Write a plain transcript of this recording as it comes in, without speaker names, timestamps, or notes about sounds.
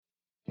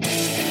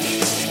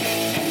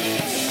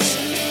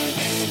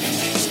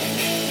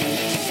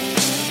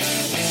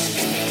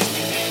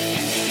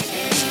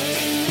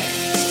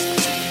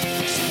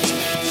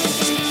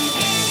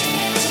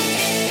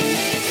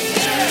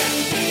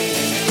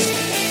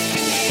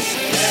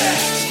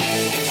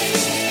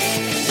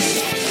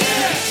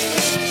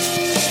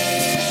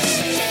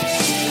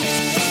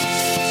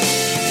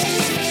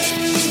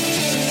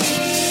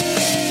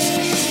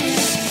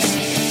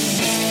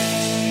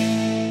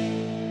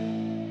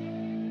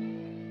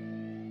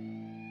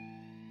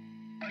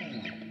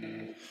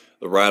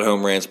The Ride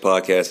Home Rants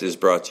podcast is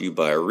brought to you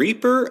by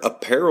Reaper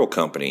Apparel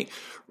Company.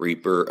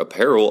 Reaper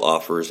Apparel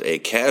offers a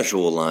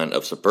casual line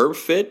of superb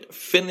fit,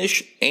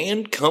 finish,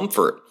 and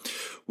comfort.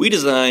 We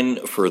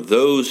design for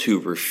those who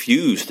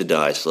refuse to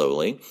die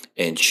slowly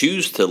and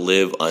choose to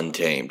live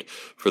untamed.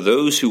 For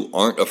those who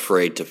aren't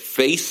afraid to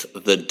face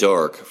the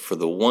dark, for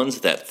the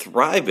ones that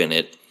thrive in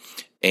it,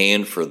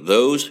 and for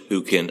those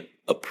who can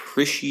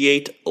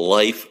appreciate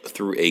life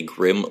through a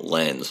grim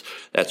lens.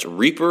 That's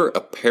Reaper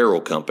Apparel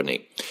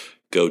Company.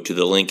 Go to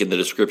the link in the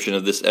description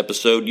of this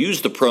episode,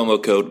 use the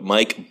promo code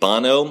Mike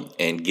Bono,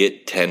 and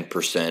get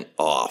 10%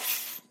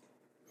 off.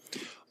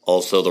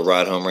 Also, the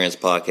Ride Home Rants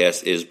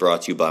podcast is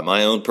brought to you by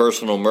my own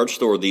personal merch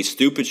store, the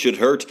Stupid Should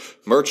Hurt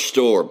merch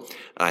store.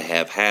 I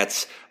have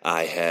hats,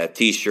 I have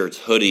t-shirts,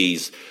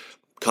 hoodies,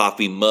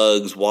 coffee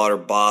mugs, water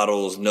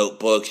bottles,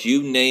 notebooks,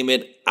 you name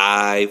it,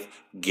 I've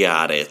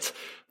got it.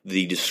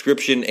 The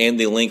description and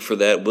the link for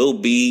that will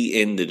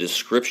be in the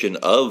description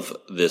of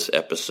this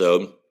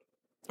episode.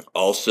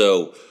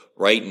 Also,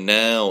 right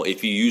now,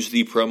 if you use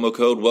the promo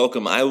code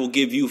WELCOME, I will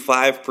give you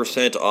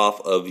 5% off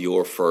of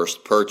your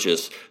first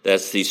purchase.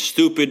 That's the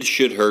Stupid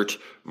Should Hurt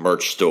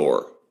merch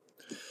store.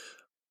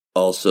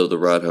 Also, the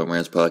Ride Home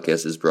Rants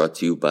podcast is brought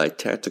to you by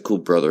Tactical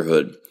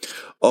Brotherhood,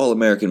 all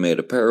American-made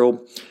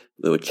apparel,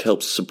 which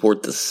helps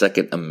support the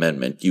Second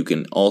Amendment. You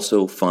can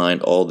also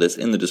find all this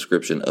in the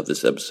description of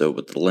this episode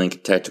with the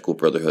link, Tactical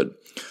Brotherhood.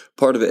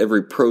 Part of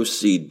every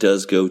proceed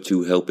does go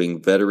to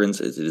helping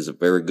veterans, as it is a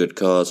very good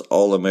cause.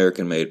 All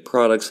American-made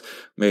products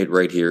made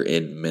right here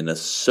in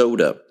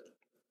Minnesota.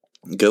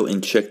 Go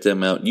and check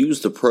them out.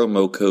 Use the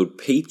promo code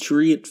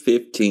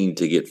PATRIOT15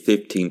 to get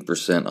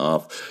 15%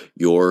 off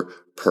your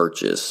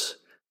purchase.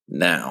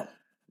 Now,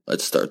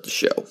 let's start the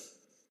show.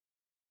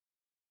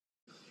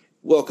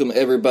 Welcome,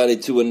 everybody,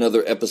 to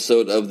another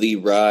episode of the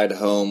Ride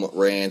Home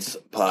Rants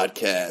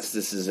podcast.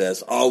 This is,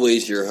 as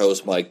always, your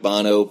host, Mike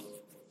Bono.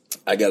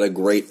 I got a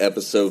great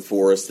episode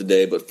for us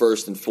today, but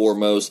first and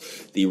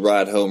foremost, the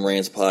Ride Home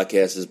Rants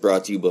podcast is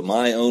brought to you by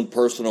my own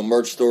personal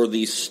merch store,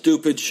 the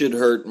Stupid Should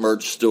Hurt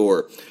merch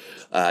store.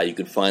 You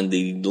can find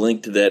the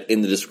link to that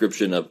in the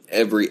description of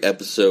every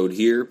episode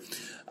here.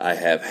 I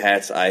have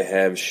hats, I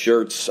have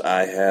shirts,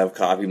 I have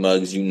coffee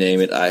mugs, you name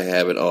it, I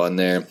have it on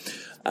there.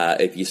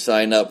 If you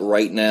sign up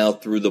right now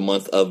through the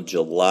month of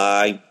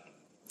July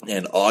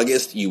and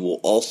August, you will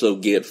also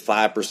get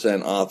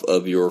 5% off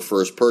of your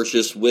first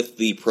purchase with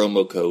the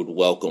promo code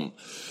WELCOME.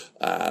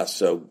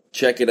 So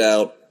check it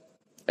out.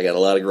 I got a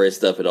lot of great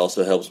stuff. It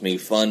also helps me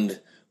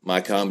fund my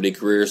comedy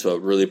career, so I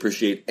really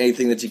appreciate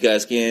anything that you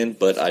guys can,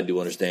 but I do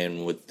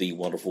understand with the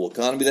wonderful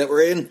economy that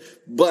we're in.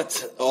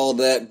 But all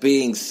that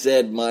being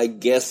said, my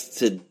guest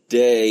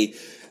today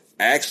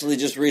actually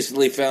just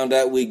recently found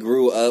out we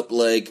grew up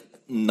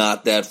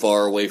not that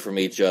far away from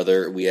each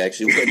other. We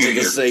actually went to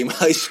the same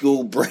high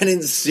school. Brennan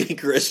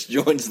Secrist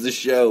joins the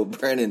show.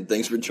 Brennan,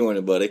 thanks for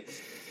joining, buddy.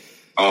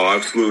 Oh,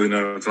 absolutely.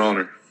 No, it's an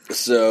honor.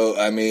 So,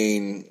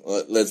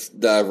 let's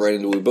dive right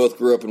into it. We both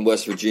grew up in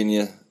West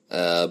Virginia,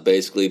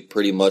 basically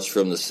pretty much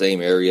from the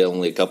same area,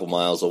 only a couple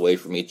miles away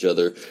from each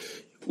other.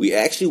 We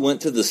actually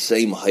went to the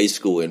same high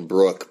school in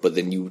Brook, but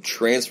then you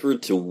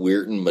transferred to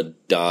Weirton,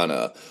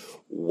 Madonna.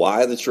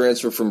 Why the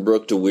transfer from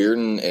Brook to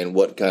Weirton, and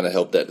what kind of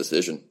helped that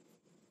decision?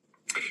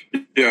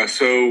 Yeah,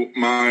 so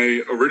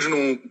my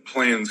original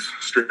plans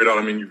straight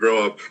out, you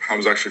grow up, I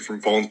was actually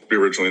from Fallsby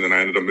originally, and then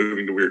I ended up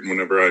moving to Weirton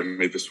whenever I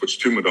made the switch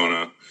to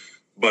Madonna.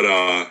 But,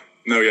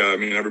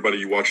 everybody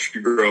you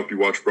grow up, you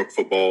watch Brook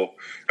football,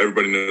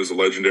 everybody knows the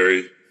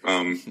legendary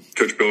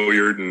Coach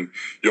Billiard, and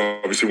you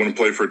obviously want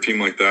to play for a team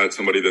like that,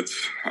 somebody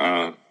that's,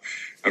 I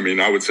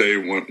would say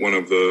one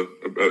of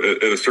the,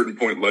 at a certain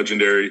point,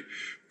 legendary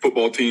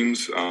football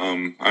teams.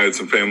 I had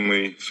some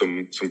family,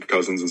 some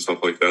cousins and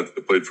stuff like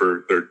that played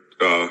for their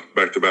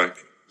back-to-back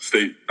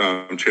state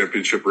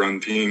championship run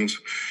teams.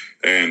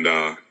 And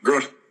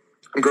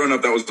growing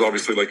up, that was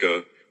obviously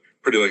a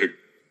pretty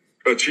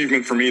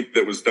achievement for me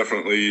that was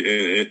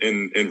definitely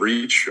in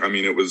reach.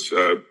 It was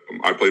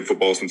I played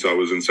football since I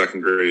was in second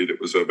grade. It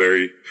was a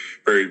very,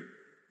 very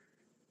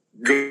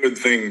good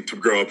thing to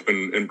grow up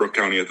in Brook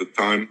County at the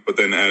time. But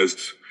then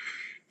as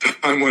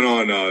time went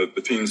on,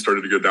 the team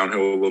started to go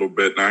downhill a little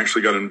bit, and I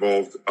actually got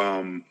involved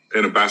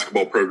in a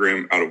basketball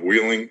program out of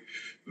Wheeling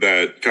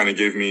that kind of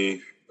gave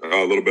me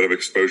a little bit of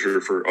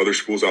exposure for other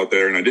schools out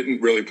there, and I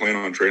didn't really plan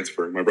on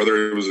transferring. My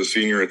brother was a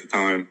senior at the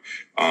time.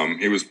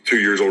 He was 2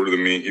 years older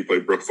than me. He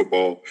played Brook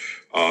football.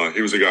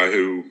 He was a guy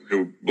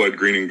who bled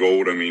green and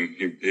gold.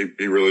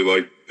 He really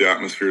liked the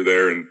atmosphere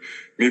there, and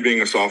me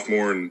being a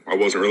sophomore, and I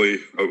wasn't really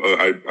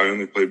I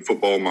only played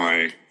football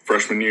my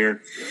freshman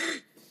year.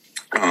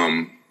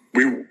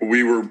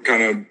 We were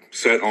kind of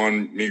set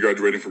on me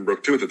graduating from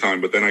Brook 2 at the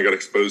time, but then I got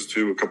exposed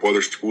to a couple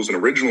other schools. And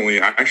originally,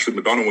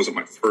 Madonna wasn't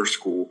my first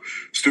school.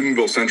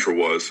 Steubenville Central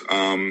was.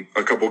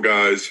 A couple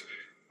guys,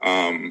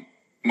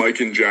 Mike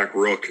and Jack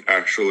Rook,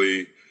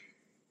 actually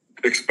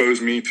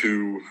exposed me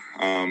to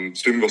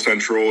Steubenville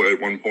Central at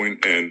one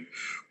point. And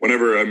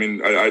whenever, I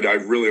mean, I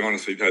really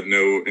honestly had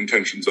no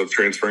intentions of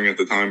transferring at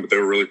the time, but they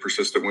were really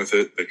persistent with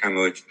it. They kind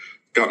of like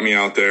got me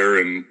out there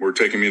and were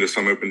taking me to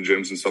some open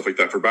gyms and stuff like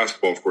that for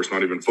basketball, of course,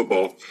 not even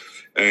football.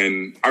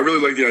 And I really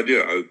liked the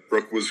idea.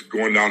 Brooke was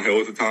going downhill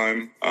at the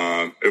time.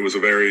 It was a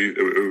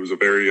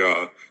very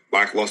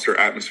lackluster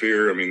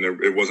atmosphere. I mean,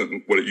 it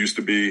wasn't what it used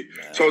to be.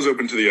 So I was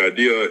open to the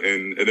idea,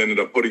 and it ended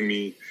up putting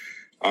me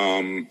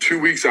 2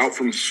 weeks out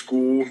from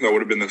school. That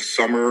would have been the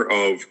summer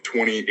of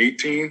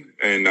 2018.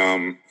 And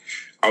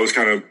I was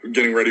kind of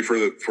getting ready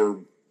for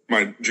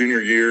my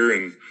junior year,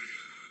 and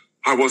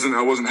I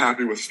wasn't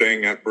happy with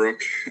staying at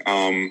Brooke.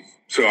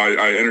 So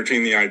I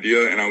entertained the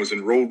idea, and I was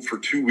enrolled for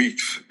 2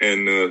 weeks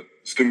in the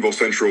Steubenville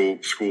Central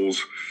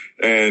schools.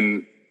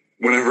 And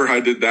whenever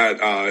I did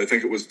that, I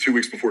think it was 2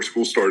 weeks before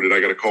school started, I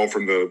got a call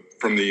from the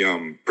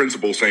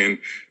principal saying,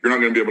 "You're not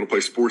going to be able to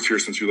play sports here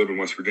since you live in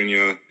West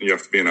Virginia. You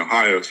have to be in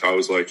Ohio." So I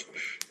was like,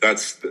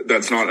 that's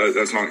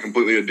not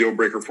completely a deal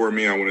breaker for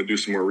me. I want to do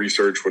some more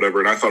research, whatever.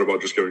 And I thought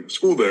about just going to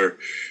school there.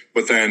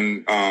 But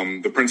then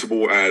the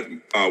principal at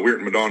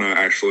Weirton Madonna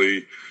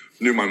actually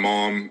knew my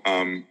mom,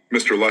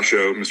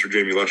 Mr.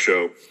 Jamie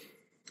Lesho.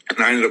 And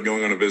I ended up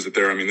going on a visit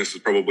there. I mean, this is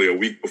probably a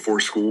week before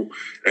school,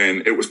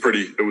 and it was a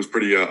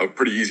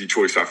pretty easy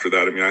choice after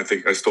that. I mean,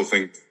 I still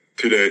think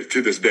to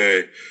this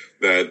day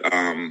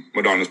that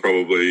Madonna's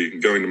probably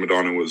going to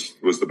Madonna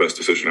was the best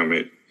decision I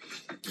made.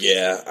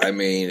 Yeah, I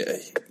mean,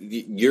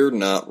 you're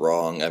not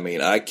wrong. I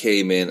mean, I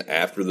came in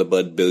after the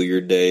Bud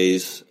Billiard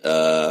days,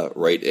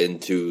 right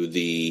into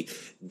the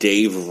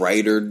Dave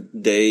Ryder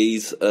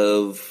days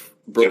of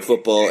Brooke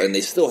football, and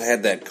they still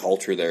had that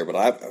culture there.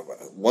 But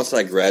once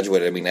I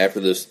graduated, I mean, after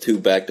those 2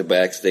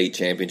 back-to-back state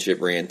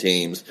championship ran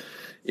teams,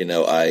 you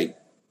know,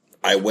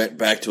 I went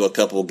back to a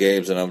couple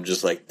games, and I'm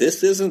just like,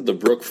 this isn't the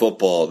Brooke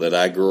football that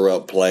I grew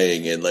up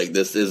playing, and like,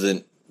 this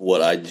isn't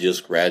what I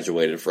just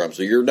graduated from.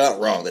 So you're not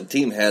wrong. The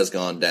team has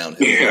gone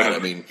downhill. Yeah. I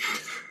mean,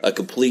 a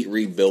complete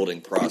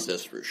rebuilding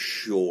process for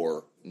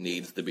sure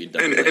needs to be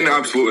done. And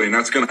absolutely, and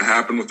that's going to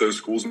happen with those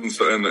schools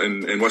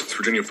and West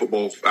Virginia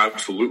football,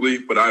 absolutely.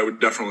 But I would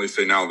definitely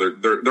say now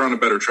they're on a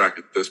better track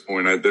at this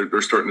point.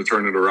 They're starting to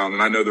turn it around,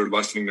 and I know they're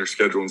lessening their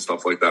schedule and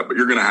stuff like that. But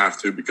you're going to have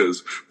to,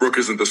 because Brooke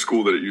isn't the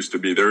school that it used to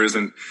be. There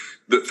isn't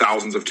the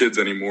thousands of kids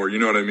anymore. You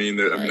know what I mean?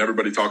 Right. I mean,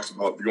 everybody talks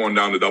about going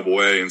down to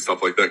AA and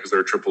stuff like that because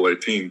they're a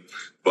AAA team.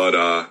 But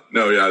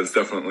no, yeah, it's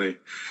definitely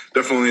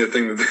a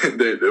thing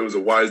that it was a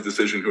wise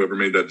decision, whoever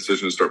made that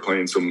decision, to start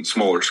playing some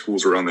smaller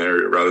schools around the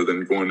area rather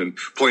than going and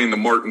playing the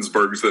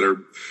Martinsburgs that are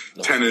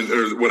 10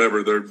 or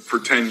whatever. They're for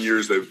 10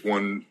 years they've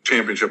won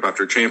championship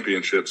after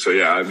championship. So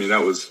yeah, I mean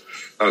that's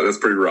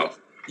pretty rough.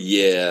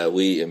 Yeah,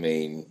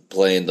 playing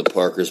the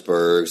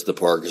Parkersburgs, the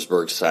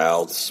Parkersburg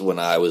Souths when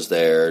I was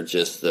there,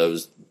 just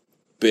those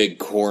big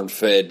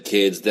corn-fed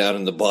kids down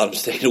in the bottom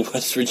state of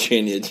West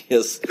Virginia.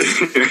 Just,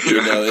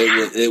 you know,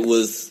 it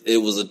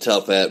was a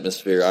tough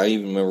atmosphere. I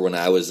even remember when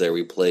I was there,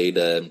 we played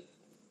 2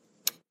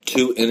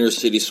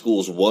 inner-city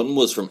schools. One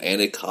was from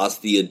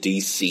Anacostia,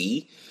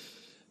 D.C.,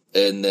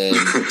 and then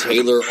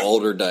Taylor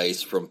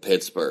Alderdice from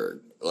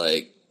Pittsburgh.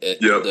 Like,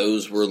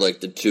 those were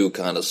like the 2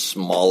 kind of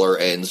smaller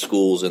end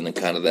schools in the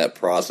kind of that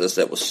process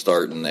that was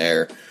starting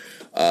there.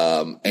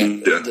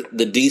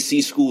 The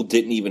DC school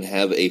didn't even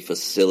have a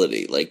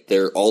facility. Like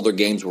all their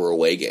games were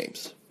away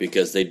games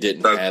because they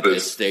didn't have a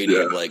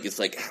stadium. Yeah. Like, it's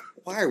like,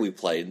 why are we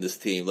playing this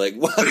team? Like,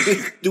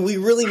 why do we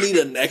really need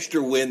an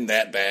extra win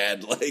that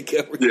bad? Like,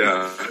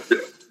 yeah.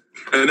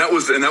 And that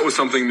was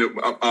something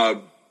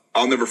that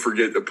I'll never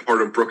forget. A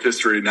part of Brooke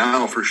history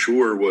now for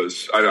sure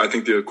was I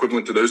think the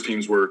equivalent to those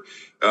teams were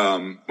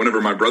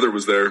whenever my brother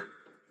was there.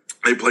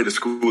 They played a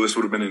school, this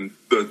would have been in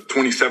the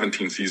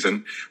 2017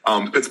 season,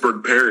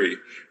 Pittsburgh Perry. And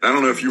I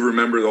don't know if you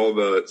remember all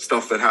the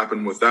stuff that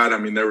happened with that. I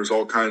mean, there was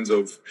all kinds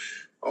of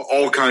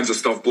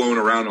stuff blown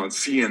around on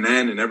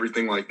CNN and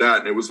everything like that.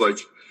 And it was like,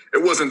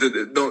 it wasn't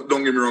that, don't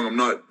get me wrong, I'm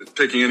not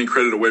taking any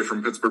credit away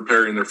from Pittsburgh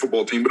Perry and their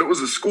football team, but it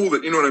was a school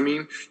that, you know what I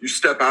mean? You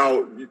step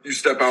out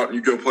and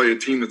you go play a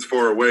team that's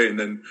far away, and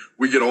then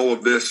we get all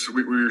of this,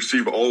 we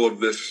receive all of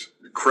this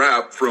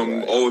crap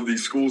from all of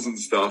these schools and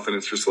stuff, and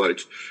it's just like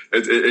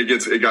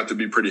it got to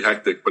be pretty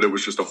hectic. But it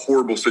was just a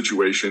horrible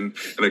situation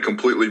and a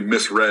completely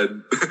misread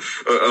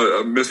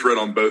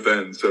on both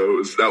ends.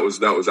 So that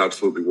was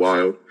absolutely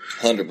wild.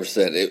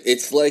 100%.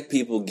 It's like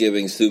people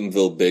giving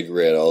Steubenville Big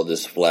Red all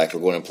this flack for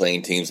going and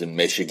playing teams in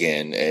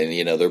Michigan, and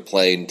you know they're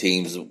playing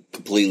teams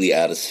completely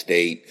out of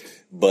state,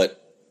 but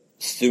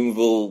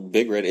Steubenville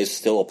Big Red is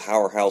still a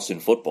powerhouse in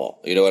football.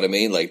 You know what I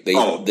mean? Like they've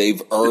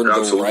earned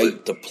the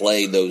right to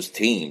play those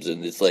teams,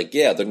 and it's like,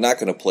 yeah, they're not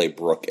going to play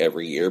Brooke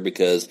every year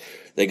because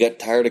they got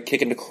tired of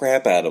kicking the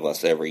crap out of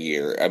us every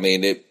year. I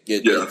mean, it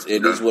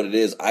is what it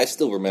is. I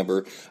still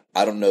remember.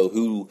 I don't know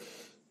who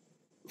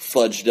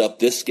fudged up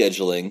this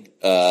scheduling,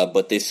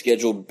 but they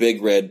scheduled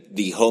Big Red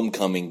the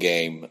homecoming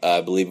game.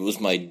 I believe it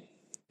was my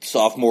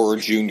sophomore or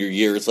junior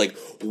year. It's like,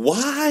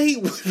 why?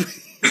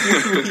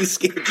 We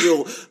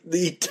schedule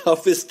the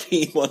toughest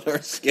team on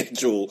our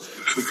schedule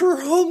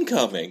for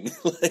homecoming.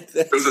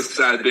 It was a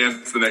sad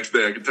dance the next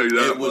day, I can tell you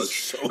that. It was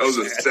so that was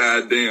sad. A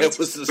sad dance. It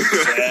was a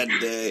sad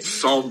day.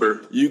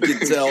 Somber. You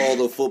could tell all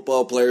the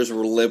football players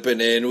were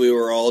limping in. We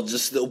were all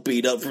just still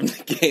beat up from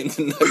the game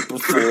the night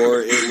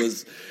before.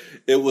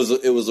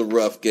 It was a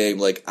rough game.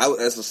 Like,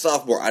 as a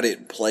sophomore, I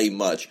didn't play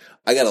much.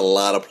 I got a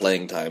lot of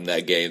playing time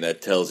that game.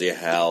 That tells you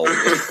how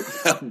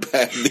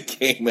bad the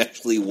game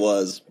actually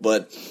was.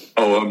 But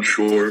I'm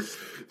sure.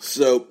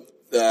 So,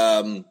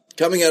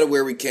 coming out of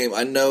where we came,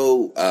 I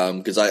know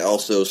because I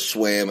also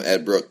swam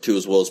at Brook too,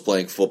 as well as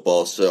playing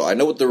football. So I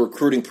know what the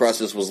recruiting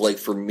process was like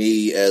for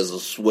me as a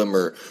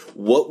swimmer.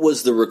 What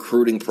was the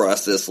recruiting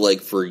process like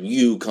for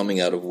you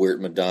coming out of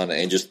Weird Madonna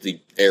and just the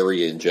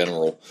area in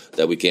general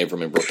that we came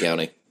from in Brook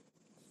County?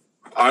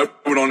 I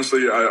would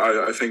honestly,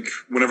 I think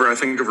whenever I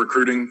think of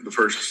recruiting, the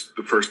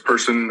first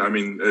person, I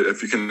mean,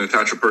 if you can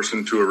attach a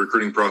person to a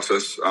recruiting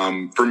process,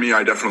 for me,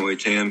 I definitely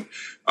can.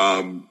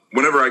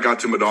 Whenever I got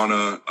to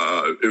Madonna,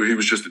 he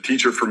was just a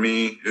teacher for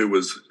me. It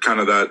was kind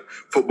of that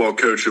football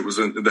coach. It was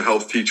the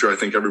health teacher. I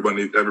think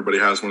everybody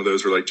has one of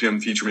those, or like gym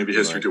teacher, maybe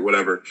history right. teacher,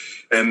 whatever.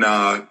 And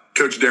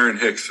Coach Darren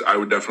Hicks, I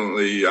would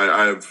definitely,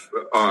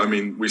 I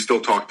mean, we still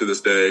talk to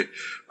this day.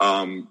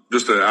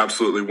 Just an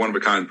absolutely one of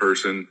a kind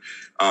person.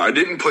 I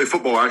didn't play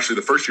football actually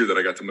the first year that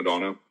I got to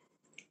Madonna,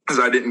 because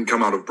I didn't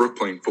come out of Brook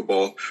playing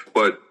football,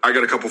 but I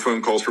got a couple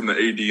phone calls from the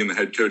AD and the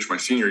head coach my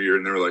senior year,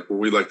 and they were like, well,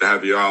 we'd like to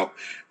have you out.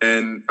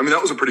 And I mean,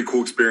 that was a pretty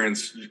cool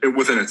experience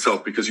within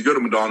itself, because you go to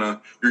Madonna,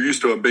 you're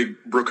used to a big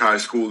Brook High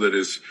school that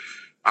is,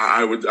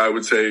 I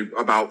would say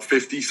about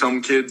 50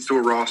 some kids to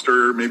a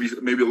roster, maybe a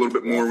little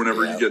bit more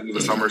whenever you get into the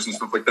summers and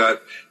stuff like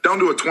that, down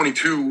to a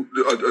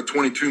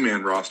 22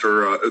 man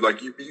roster.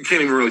 Like you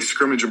can't even really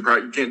scrimmage in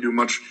practice. You can't do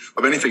much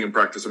of anything in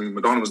practice. I mean,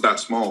 Madonna was that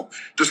small.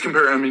 Just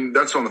compare. I mean,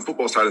 that's on the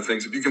football side of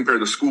things. If you compare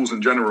the schools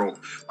in general,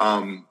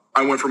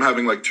 I went from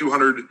having like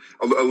 200,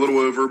 a little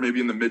over, maybe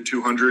in the mid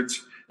 200s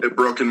at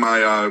Brook in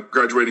my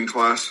graduating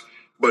class.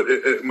 But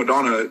at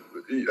Madonna,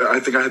 I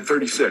think I had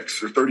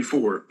 36 or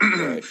 34.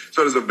 Right.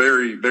 So it was a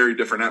very, very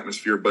different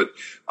atmosphere. But,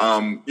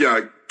 yeah,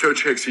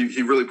 Coach Hicks,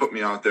 he really put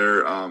me out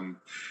there.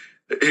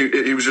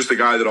 He was just a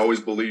guy that always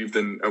believed.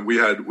 And we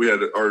had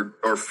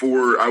our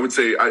four, I would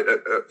say our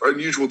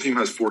unusual team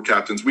has 4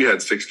 captains. We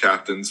had 6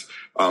 captains,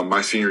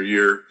 my senior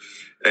year.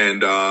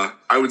 And,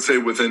 I would say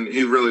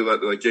he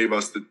really gave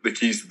us the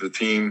keys to the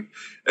team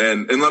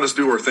and let us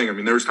do our thing. I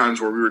mean, there was times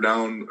where we were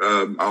down,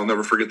 I'll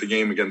never forget the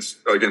game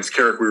against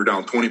Carrick. We were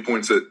down 20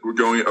 points that were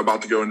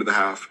about to go into the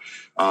half.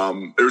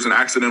 There was an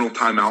accidental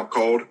timeout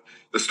called.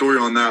 The story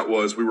on that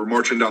was we were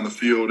marching down the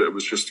field. It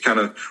was just kind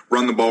of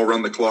run the ball,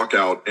 run the clock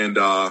out. And,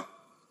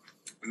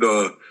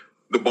 the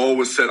ball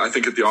was set, I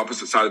think, at the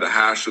opposite side of the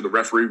hash. So the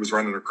referee was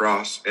running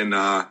across, and,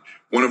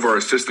 one of our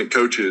assistant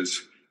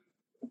coaches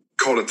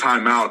called a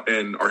timeout,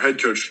 and our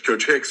head coach,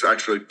 Coach Hicks,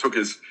 actually took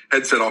his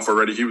headset off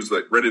already. He was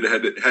like ready to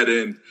head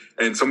in,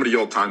 and somebody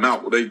yelled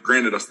timeout. Well, they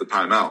granted us the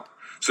timeout.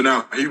 So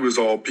now he was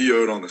all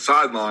PO'd on the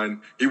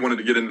sideline. He wanted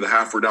to get into the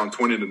half. We're down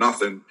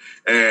 20-0.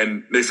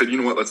 And they said, you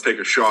know what, let's take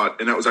a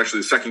shot. And that was actually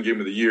the second game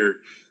of the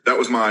year. That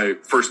was my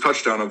first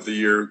touchdown of the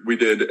year. We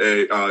did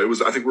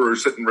I think we were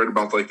sitting right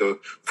about like the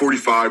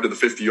 45 to the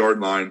 50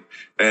 yard line.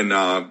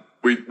 And,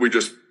 we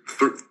just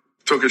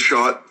took a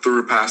shot, threw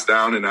a pass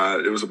down, and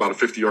it was about a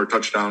 50-yard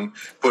touchdown.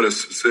 I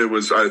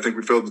think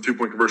we failed the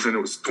 2-point conversion. It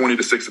was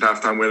 20-6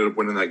 at halftime. We ended up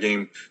winning that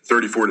game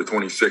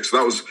 34-26. So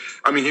that was,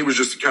 I mean, he was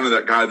just kind of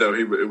that guy, though.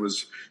 We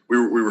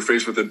were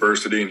faced with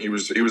adversity, and he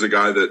was a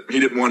guy that he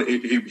didn't want,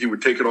 he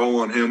would take it all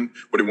on him,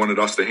 but he wanted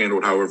us to handle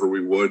it however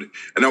we would.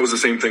 And that was the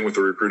same thing with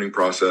the recruiting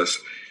process.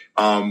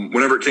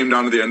 Whenever it came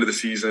down to the end of the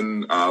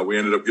season,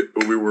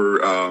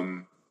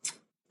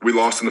 we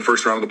lost in the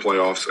first round of the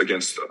playoffs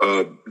against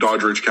a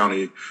Doddridge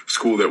County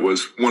school that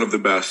was one of the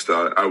best,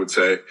 I would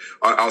say,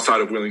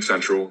 outside of Wheeling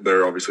Central.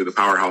 They're obviously the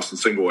powerhouse in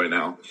single A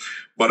now.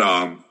 But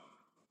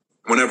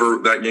whenever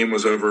that game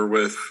was over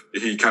with,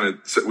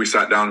 we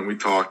sat down and we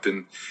talked,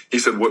 and he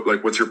said,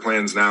 what's your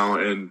plans now?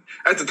 And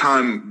at the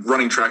time,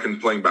 running track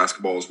and playing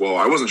basketball as well,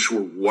 I wasn't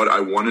sure what I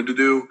wanted to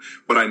do,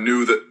 but I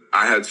knew that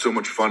I had so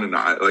much fun, and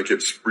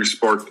it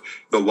re-sparked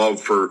the love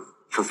for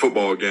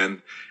football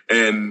again.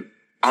 And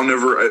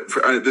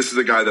this is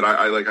a guy that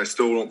I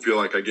still don't feel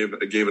like I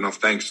gave enough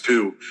thanks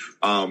to.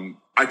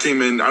 I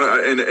came in,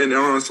 and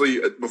honestly,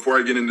 before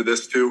I get into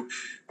this too,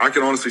 I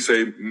can honestly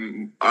say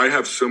I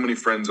have so many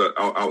friends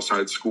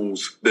outside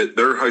schools that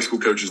their high school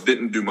coaches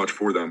didn't do much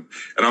for them.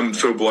 And I'm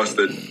so blessed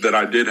that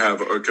I did have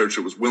a coach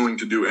that was willing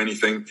to do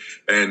anything.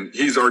 And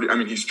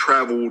he's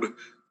traveled,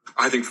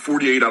 I think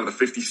 48 out of the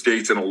 50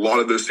 states, and a lot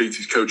of those states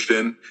he's coached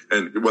in,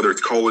 and whether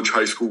it's college,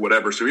 high school,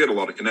 whatever. So he had a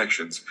lot of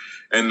connections.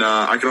 And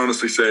I can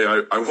honestly say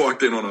I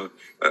walked in on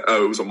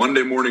it was a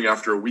Monday morning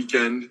after a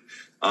weekend.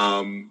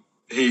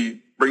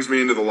 He brings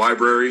me into the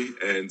library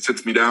and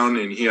sits me down,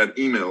 and he had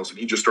emails, and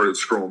he just started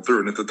scrolling through.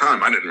 And at the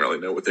time, I didn't really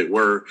know what they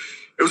were.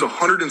 It was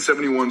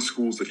 171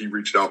 schools that he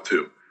reached out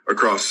to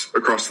across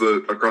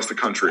the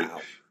country.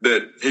 Wow.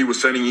 that he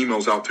was sending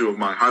emails out to of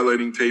my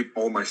highlighting tape,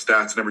 all my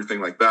stats and everything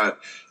like that.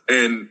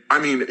 And I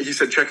mean, he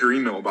said, check your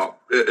email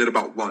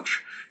about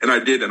lunch. And I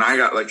did. And I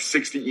got like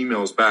 60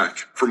 emails back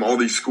from all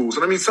these schools.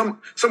 And I mean, some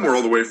were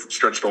all the way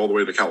stretched all the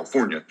way to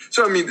California.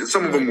 So, I mean,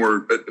 some of them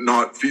were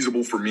not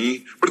feasible for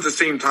me, but at the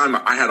same time,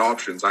 I had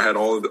options. I had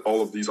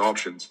all of these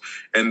options.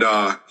 And,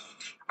 I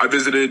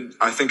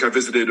think I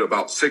visited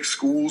about 6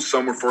 schools.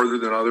 Some were farther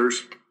than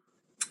others.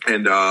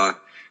 And,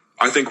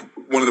 I think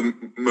one of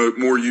the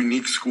more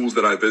unique schools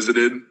that I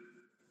visited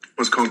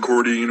was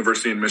Concordia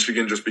University in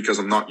Michigan, just because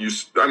I'm not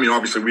used. I mean,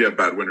 obviously we have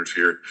bad winters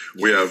here.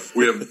 We have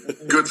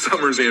good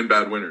summers and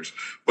bad winters,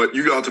 but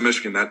you go out to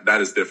Michigan,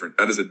 that is different.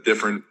 That is a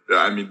different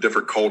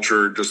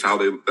culture, just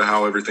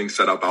how everything's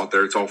set up out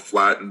there. It's all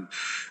flat. And,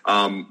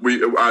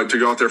 to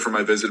go out there for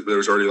my visit, there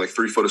was already like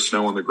 3 foot of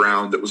snow on the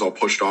ground that was all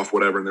pushed off,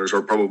 whatever. And there was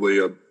probably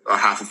a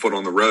half a foot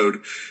on the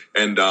road.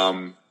 And,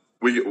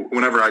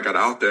 whenever I got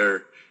out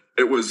there,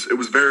 it was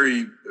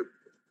very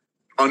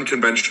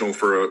unconventional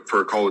for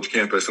a college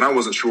campus. And I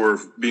wasn't sure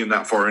of being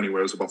that far anyway.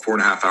 It was about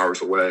 4.5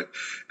 hours away.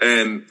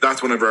 And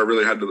that's whenever I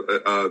really had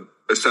to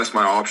assess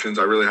my options.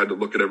 I really had to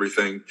look at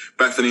everything.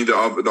 Bethany, the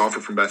offer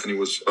from Bethany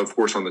was, of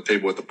course, on the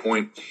table at the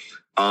point.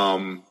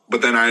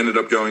 But then I ended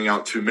up going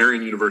out to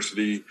Marian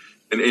University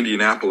in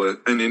Indianapolis,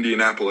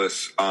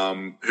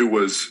 who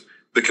was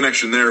the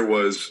connection there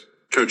was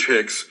Coach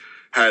Hicks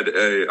had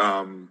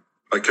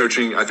a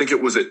coaching, I think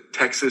it was at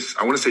Texas.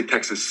 I want to say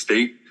Texas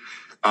State.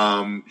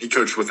 He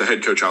coached with the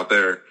head coach out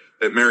there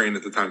at Marian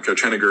at the time,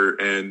 Coach Henniger,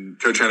 and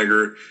Coach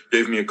Henniger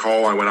gave me a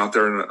call. I went out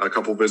there on a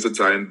couple visits.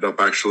 I ended up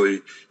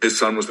his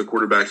son was the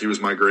quarterback. He was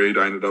my grade.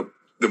 I ended up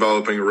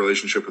developing a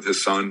relationship with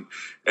his son.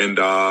 And,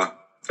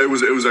 it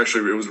was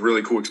a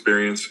really cool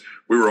experience.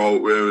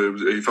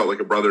 He felt like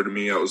a brother to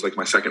me. I was like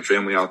my second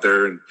family out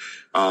there. And,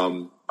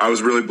 I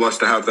was really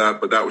blessed to have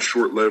that, but that was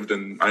short lived.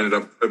 And I ended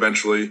up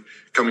eventually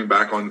coming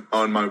back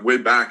on my way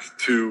back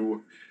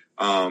to,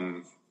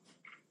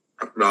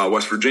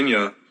 West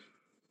Virginia.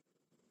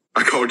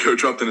 I called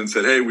Coach Upton and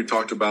said, hey, we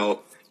talked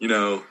about,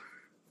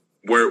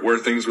 where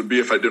things would be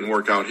if I didn't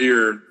work out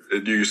here.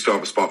 Do you still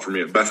have a spot for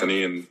me at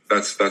Bethany? And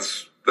that's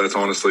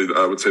honestly,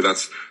 I would say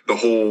that's the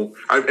whole,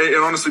 and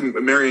honestly,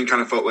 Marian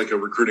kind of felt like a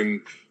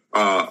recruiting,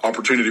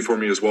 opportunity for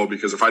me as well,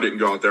 because if I didn't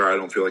go out there, I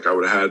don't feel like I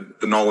would have had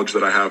the knowledge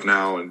that I have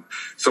now and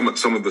some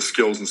of the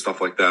skills and stuff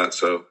like that.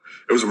 So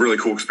it was a really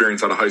cool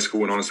experience out of high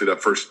school. And honestly,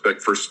 that first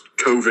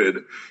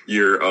COVID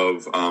year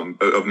of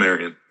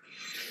Marian.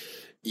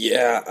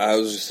 Yeah, I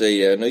was going to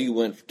say, I know you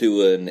went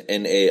to an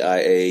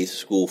NAIA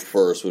school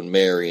first with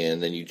Marian,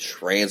 then you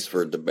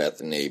transferred to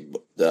Bethany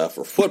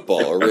for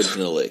football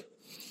originally.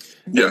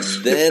 Yes.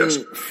 Then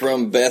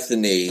from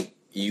Bethany,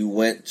 you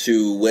went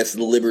to West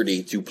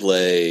Liberty to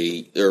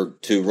play or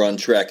to run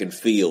track and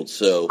field.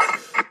 So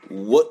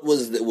what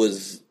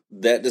was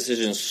that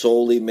decision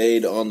solely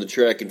made on the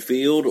track and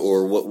field,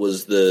 or what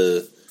was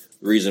the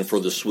reason for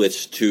the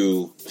switch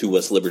to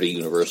West Liberty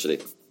University?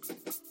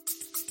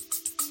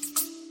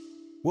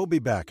 We'll be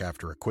back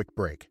after a quick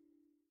break.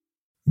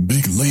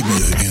 Big labia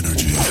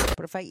energy.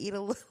 But if I eat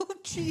a little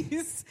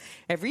cheese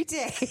every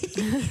day,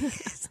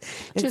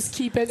 just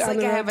keep it. It's like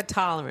I have a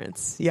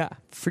tolerance. Yeah,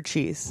 for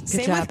cheese. Good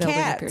Same job with building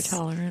up cats. your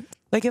tolerance.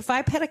 Like if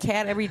I pet a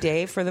cat every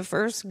day for the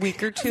first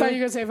week or two. I thought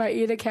you were going to say if I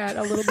eat a cat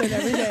a little bit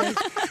every day,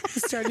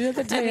 started at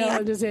the tail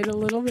and just ate a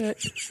little bit,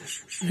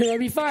 that'd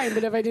be fine.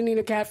 But if I didn't eat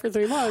a cat for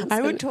 3 months,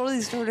 I would totally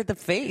start at the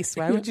face.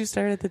 Why would you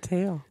start at the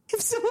tail?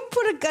 If someone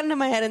put a gun to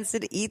my head and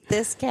said, "Eat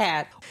this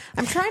cat,"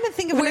 I'm trying to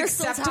think of an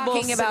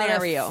acceptable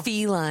scenario. About a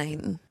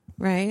feline,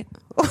 right?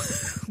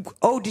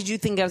 Oh, did you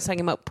think I was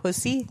talking about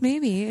pussy?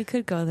 Maybe it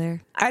could go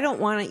there. I don't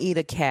want to eat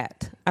a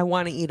cat. I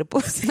want to eat a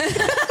pussy.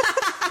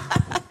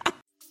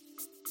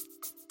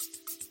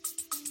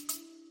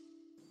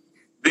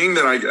 Being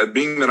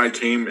that I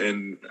came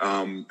and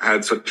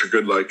had such a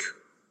good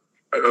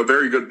a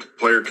very good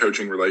player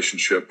coaching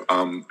relationship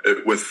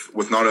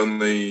with not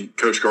only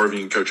Coach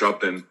Garvey and Coach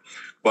Upton,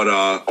 but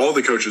all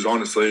the coaches.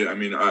 Honestly, I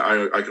mean,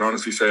 I can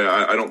honestly say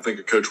I don't think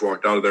a coach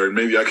walked out of there, and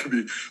maybe I could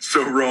be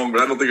so wrong,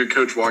 but I don't think a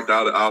coach walked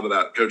out of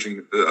that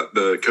coaching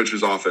the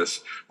coach's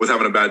office with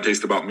having a bad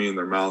taste about me in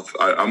their mouth.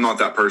 I'm not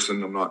that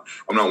person. I'm not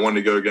one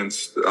to go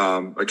against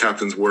a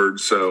captain's word.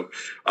 So,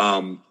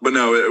 but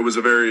no, it was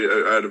I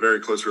had a very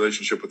close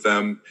relationship with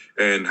them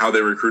and how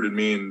they recruited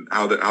me and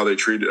how they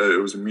treated.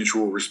 It was a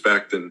mutual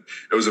respect, and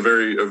it was a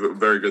very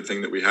good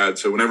thing that we had.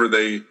 So whenever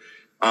they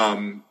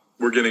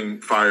were getting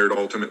fired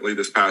ultimately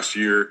this past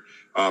year,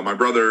 my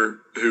brother,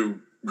 who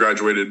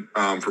graduated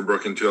from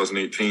Brook in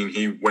 2018,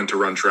 he went to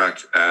run track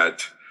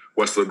at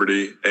West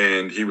Liberty,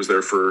 and he was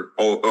there for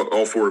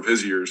all 4 of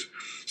his years.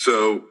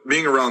 So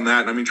being around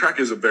that, I mean, track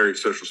is a very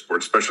social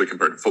sport, especially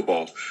compared to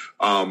football.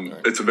 Right.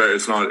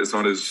 It's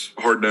not as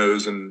hard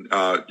nosed, and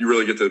you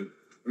really get to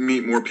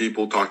meet more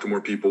people, talk to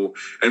more people,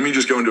 and me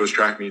just going to his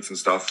track meets and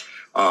stuff.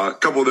 A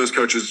couple of those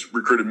coaches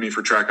recruited me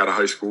for track out of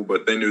high school,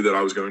 but they knew that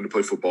I was going to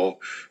play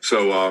football.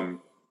 So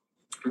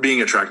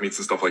being at track meets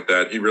and stuff like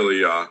that, he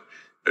really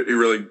he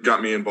really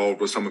got me involved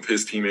with some of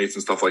his teammates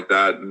and stuff like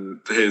that, and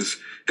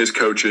his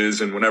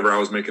coaches. And whenever I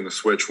was making the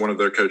switch, one of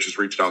their coaches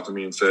reached out to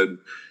me and said,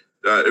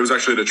 it was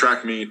actually at a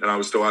track meet, and I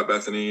was still at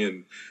Bethany,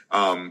 and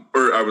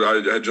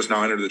I had just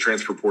now entered the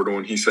transfer portal,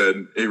 and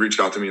he reached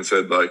out to me and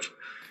said, like,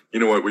 you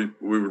know what, we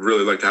would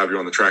really like to have you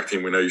on the track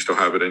team. We know you still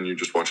have it in you,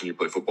 just watching you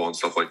play football and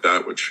stuff like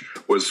that, which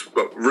was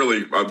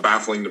really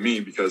baffling to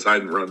me because I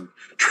hadn't run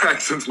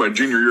track since my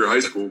junior year of high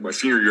school. My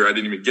senior year, I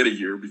didn't even get a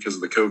year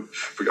because of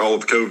all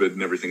of COVID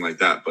and everything like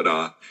that.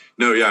 But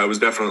no, yeah, it was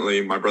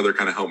definitely, my brother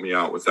kind of helped me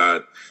out with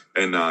that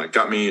and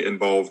got me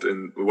involved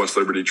in West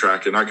Liberty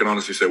Track. And I can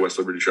honestly say West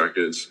Liberty Track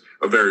is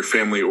a very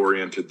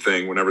family-oriented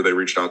thing. Whenever they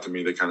reached out to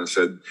me, they kind of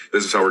said,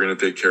 this is how we're going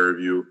to take care of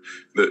you.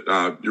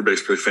 That you're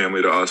basically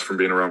family to us from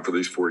being around for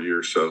these 4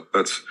 years. So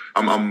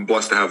I'm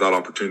blessed to have that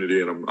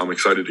opportunity, and I'm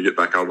excited to get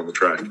back out on the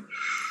track.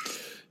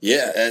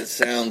 Yeah, that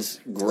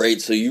sounds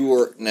great. So you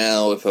are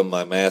now, if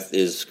my math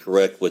is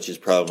correct, which is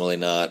probably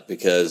not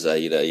because,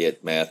 you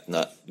had math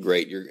not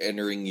great. You're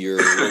entering your,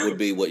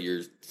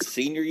 your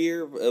senior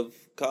year of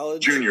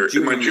college? Junior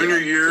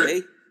year.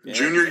 Okay. Yeah.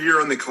 Junior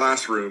year in the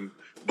classroom.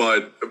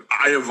 But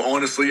I have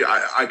honestly,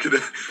 I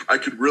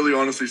could really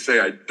honestly say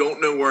I don't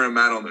know where I'm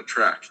at on the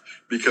track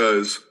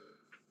because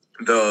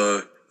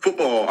the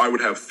football, I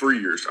would have 3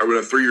 years. I would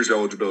have 3 years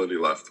eligibility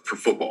left for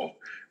football.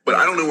 But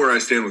I don't know where I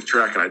stand with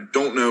track, and I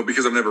don't know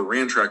because I've never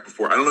ran track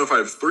before. I don't know if I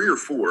have 3 or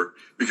 4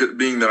 because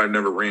being that I've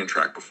never ran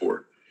track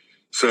before.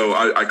 So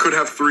I could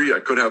have 3,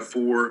 I could have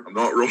 4. I'm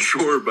not real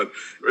sure, but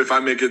if I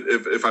make it,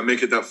 if I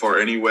make it that far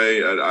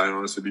anyway, I'd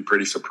honestly be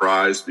pretty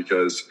surprised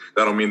because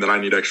that'll mean that I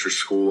need extra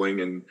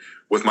schooling. And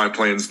with my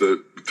plans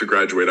to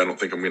graduate, I don't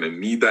think I'm going to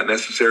need that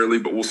necessarily,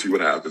 but we'll see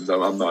what happens.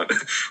 I'm not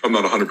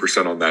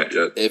 100% on that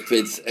yet. If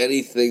it's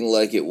anything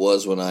like it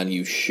was when I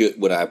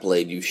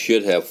played, you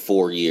should have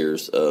 4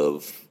 years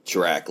of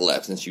track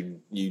left since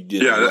you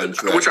didn't run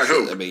track. Which I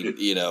hope. I mean, you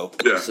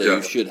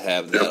should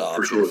have that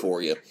option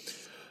for you.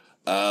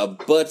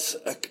 But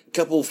a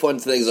couple fun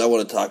things I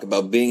want to talk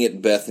about. Being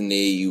at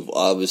Bethany, you've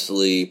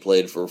obviously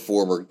played for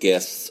former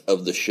guests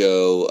of the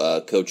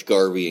show, Coach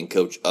Garvey and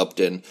Coach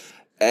Upton,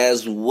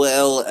 as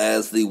well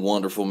as the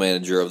wonderful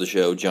manager of the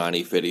show,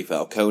 Johnny Fitty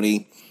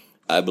Falcone.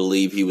 I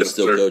believe he was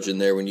still coaching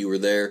there when you were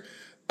there.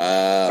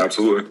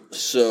 Absolutely.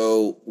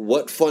 So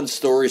what fun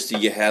stories do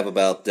you have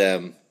about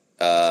them?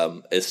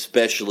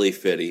 Especially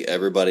Fitty.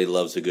 Everybody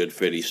loves a good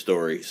Fitty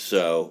story.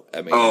 So,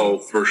 I mean. Oh,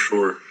 for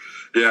sure.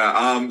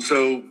 Yeah.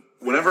 So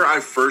whenever I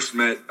first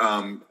met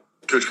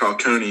Coach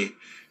Falcone,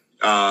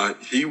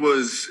 he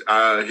was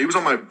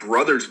on my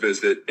brother's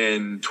visit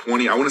in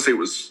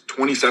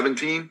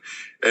 2017,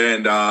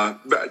 and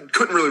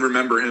couldn't really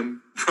remember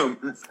him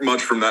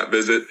much from that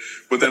visit.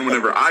 But then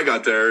whenever I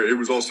got there, it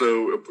was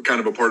also kind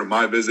of a part of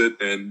my visit,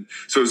 and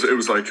so it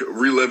was like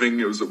reliving.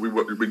 It was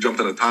we jumped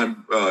in a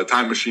time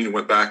machine and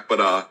went back,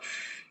 but I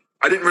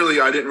didn't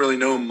really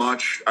know him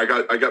much. I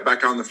got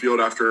back on the field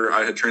after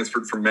I had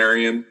transferred from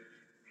Marion.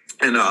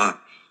 And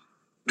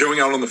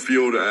going out on the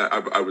field,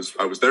 I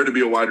was there to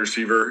be a wide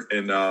receiver.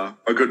 And a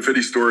good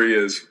Fitty story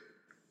is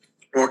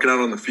walking out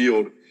on the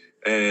field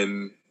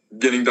and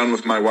getting done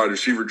with my wide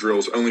receiver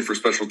drills only for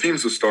special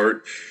teams to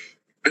start.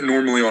 And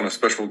normally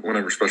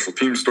whenever special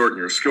teams start and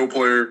you're a skill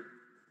player,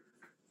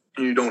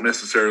 you don't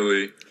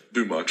necessarily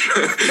do much.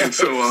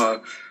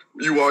 So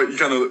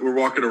we're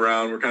walking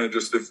around. We're kind of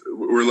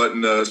we're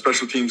letting the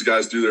special teams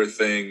guys do their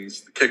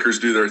things, the kickers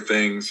do their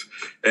things.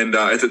 And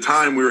at the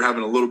time, we were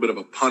having a little bit of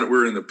a punt.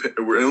 We're in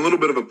a little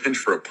bit of a pinch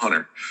for a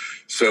punter.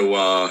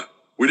 So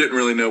we didn't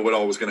really know what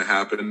all was going to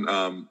happen.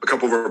 A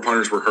couple of our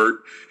punters were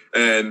hurt.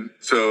 And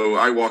so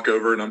I walk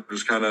over and I'm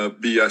just kind of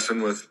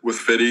BSing with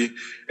Fitty.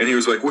 And he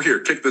was like, well,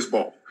 here, kick this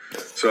ball.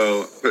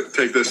 So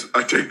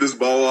I take this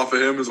ball off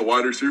of him as a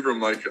wide receiver.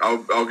 I'm like,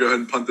 I'll go ahead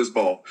and punt this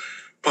ball.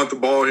 Punt the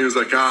ball. He was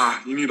like,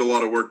 you need a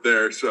lot of work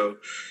there. So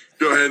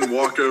go ahead and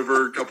walk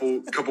over. A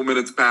couple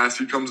minutes pass.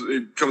 He comes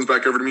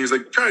back over to me. He's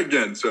like, try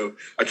again. So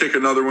I kick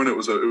another one. It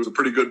was a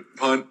pretty good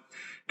punt.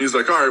 He's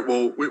like, all right,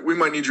 well, we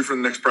might need you for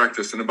the next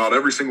practice. And about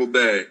every single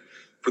day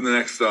for the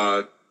next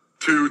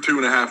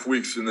 2.5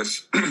 weeks in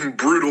this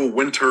brutal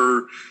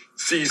winter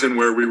season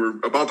where we were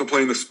about to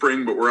play in the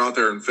spring, but we're out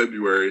there in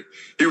February,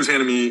 he was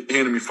handing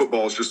me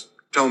footballs, just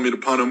telling me to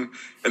punt them.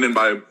 And then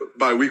by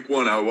week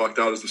 1, I walked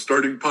out as the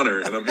starting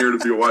punter, and I'm here to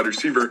be a wide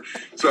receiver.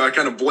 So I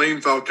kind of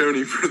blame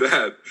Falcone for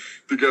that,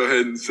 to go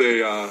ahead and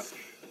say,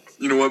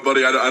 you know what,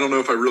 buddy, I don't know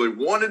if I really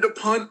wanted to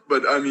punt,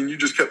 but I mean, you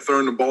just kept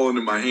throwing the ball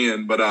into my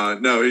hand. But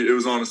no, it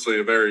was honestly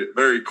a very,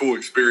 very cool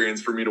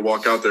experience for me to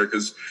walk out there,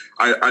 because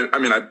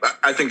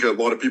I think a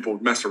lot of people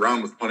mess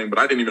around with punting, but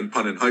I didn't even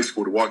punt in high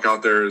school. To walk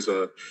out there as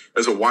a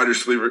wide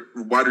receiver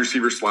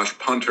 /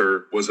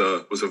 punter was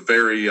a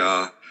very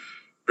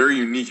very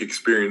unique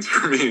experience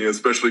for me,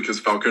 especially because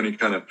Falcone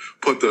kind of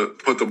put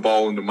the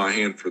ball into my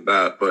hand for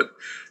that. But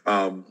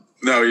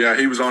No, yeah,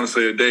 he was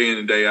honestly a day in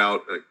and day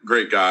out a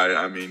great guy.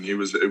 I mean, it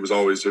was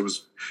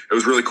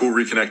really cool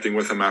reconnecting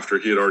with him after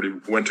he had already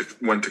went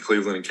to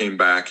Cleveland and came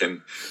back,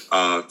 and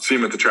see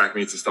him at the track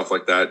meets and stuff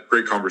like that.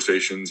 Great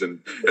conversations, and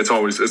it's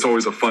always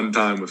a fun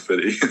time with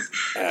Fitty.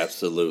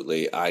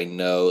 Absolutely. I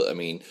know. I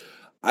mean,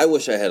 I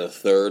wish I had a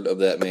third of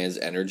that man's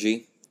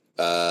energy,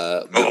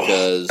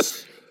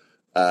 because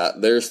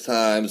there's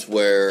times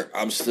where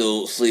I'm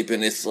still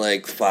sleeping. It's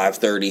like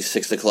 5:30,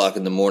 6 o'clock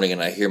in the morning,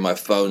 and I hear my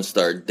phone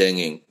start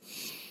dinging.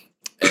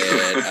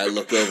 And I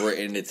look over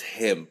and it's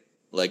him,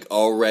 like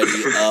already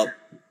up,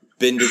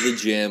 been to the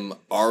gym,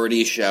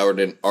 already showered,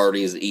 and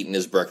already has eaten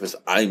his breakfast.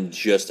 I'm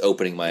just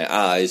opening my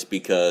eyes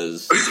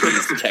because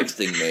he's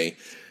texting me.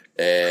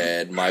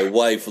 And my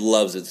wife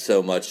loves it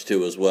so much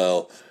too as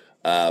well.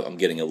 I'm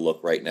getting a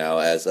look right now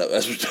as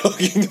we're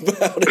talking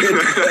about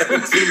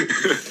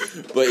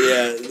it. But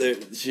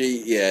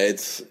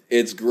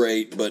it's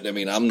great. But I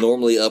mean, I'm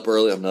normally up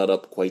early. I'm not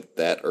up quite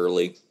that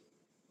early.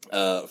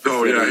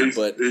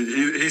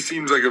 He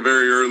seems like a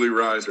very early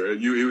riser.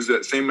 He was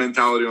that same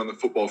mentality on the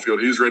football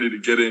field. He was ready to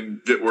get in,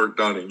 get work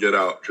done, and get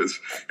out because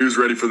he was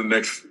ready for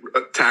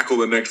tackle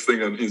the next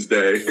thing on his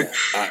day. Yeah,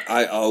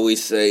 I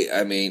always say,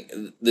 I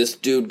mean, this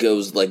dude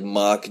goes like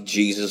mock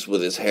Jesus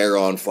with his hair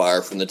on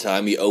fire from the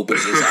time he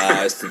opens his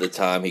eyes to the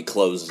time he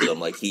closes them.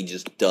 Like, he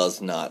just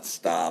does not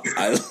stop.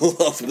 I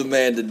love the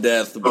man to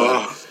death,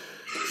 but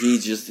he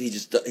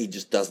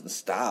just doesn't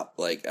stop.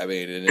 Like, I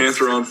mean, pants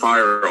are on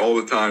fire all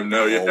the time.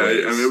 No, yeah, I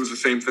mean, it was the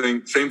same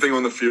thing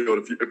on the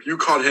field. If you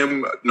caught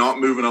him not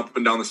moving up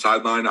and down the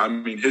sideline, I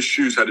mean, his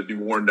shoes had to be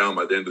worn down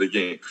by the end of the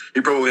game. He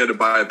probably had to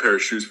buy a pair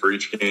of shoes for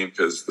each game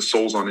because the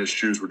soles on his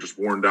shoes were just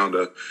worn down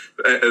to.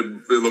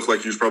 It looked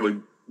like he was probably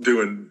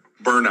doing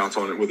burnouts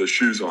on it with his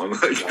shoes on.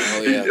 Like,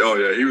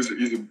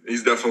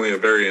 he's definitely a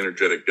very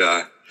energetic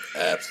guy.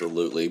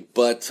 Absolutely.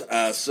 But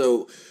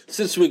so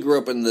since we grew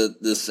up in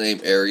the same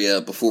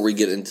area, before we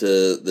get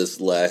into this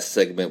last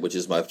segment, which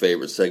is my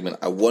favorite segment,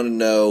 I want to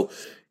know,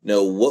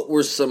 what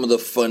were some of the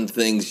fun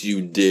things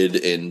you did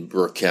in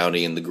Brooke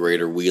County in the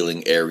greater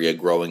Wheeling area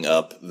growing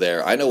up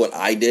there? I know what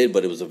I did,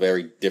 but it was a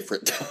very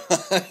different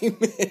time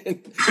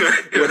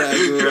when I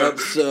grew up.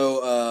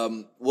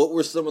 So what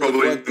were some of the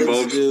fun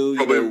things to do?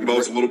 Probably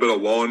involves a little bit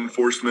of law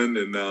enforcement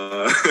and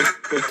a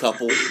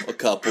couple,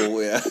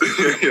 yeah.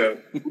 Yeah,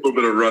 a little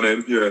bit of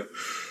running, yeah.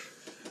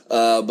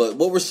 But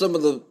what were some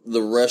of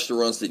the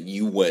restaurants that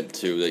you went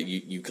to that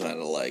you kind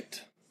of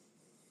liked?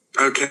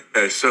 Okay,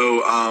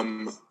 so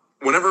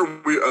whenever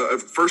we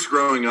first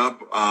growing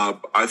up,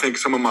 I think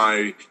some of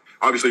my,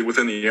 obviously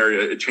within the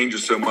area, it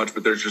changes so much,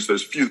 but there's just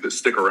those few that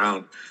stick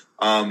around.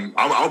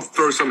 I'll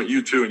throw some at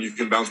you too, and you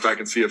can bounce back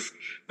and see if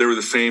they were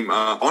the same.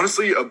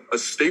 Honestly, a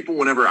staple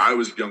whenever I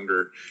was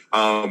younger,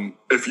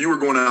 if you were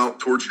going out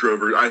towards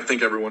Drover, I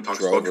think everyone talks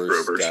about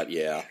Drovers.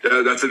 Yeah,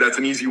 that's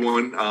an easy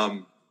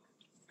one.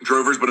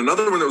 Drovers, but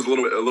another one that was a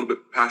little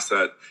bit past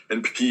that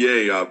in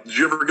PA. Did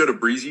you ever go to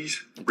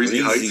Breezy's?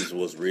 Breezy Heights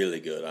was really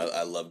good.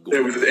 I love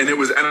going.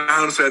 And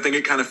honestly, I think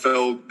it kind of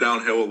fell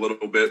downhill a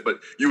little bit.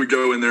 But you would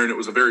go in there, and it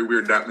was a very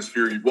weird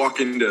atmosphere. You'd walk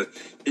in to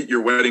eat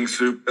your wedding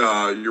soup,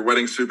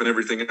 and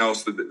everything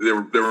else. They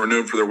were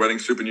known for their wedding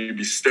soup, and you'd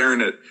be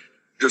staring at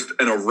just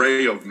an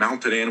array of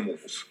mounted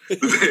animals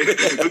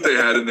that they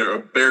had in there. A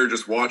bear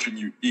just watching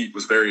you eat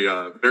was very,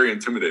 very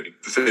intimidating,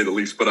 to say the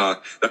least.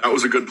 But that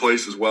was a good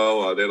place as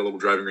well. They had a little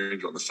driving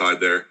range on the side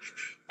there.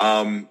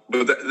 But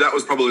that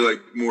was probably like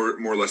more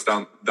or less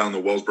down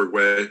the Wellsburg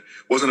way.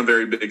 Wasn't a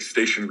very big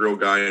station grill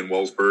guy in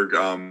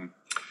Wellsburg.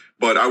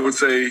 But I would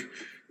say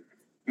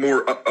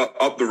more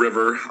up the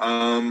river.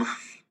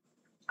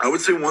 I would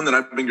say one that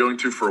I've been going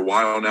to for a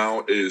while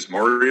now is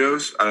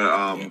Mario's.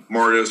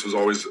 Mario's was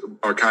always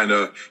a kind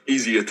of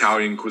easy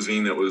Italian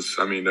cuisine that was,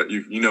 I mean,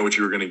 you know what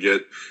you were going to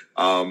get.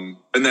 And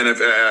then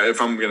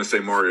if I'm going to say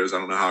Mario's, I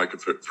don't know how I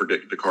could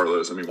forget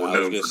DeCarlo's. I mean, we're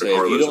known for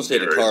DeCarlo's. If you don't say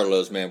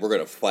DeCarlo's, man, we're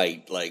going to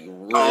fight like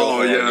real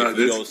hard. If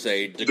you don't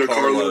say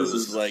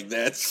DeCarlo's, like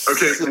that's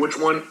okay.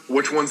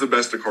 Which one's the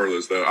best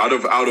DeCarlo's though? Out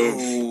of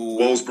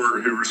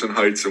Wellsburg, Hooverson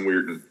Heights, and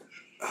Weirton.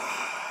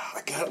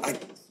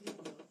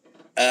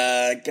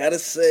 I gotta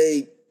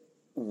say,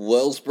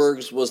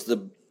 Wellsburg's was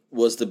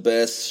the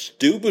best.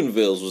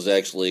 Steubenville's was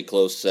actually a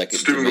close second.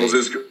 Steubenville's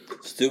is good.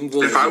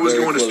 If I was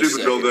going to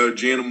Steubenville, though,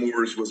 Jana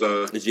Moore's was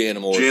Jana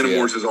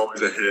Moore's is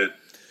always a hit.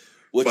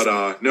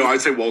 No,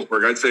 I'd say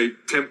Wellsburg. I'd say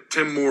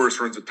Tim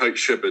Morris runs a tight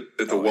ship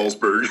at the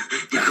Wellsburg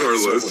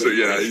DeCarlo's. So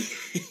yeah,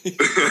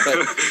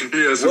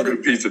 he has some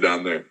good pizza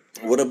down there.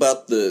 What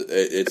about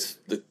it's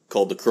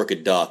called the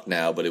Crooked Dock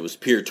now, but it was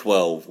Pier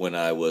 12 when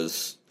I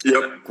was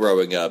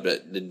growing up.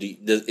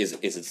 Is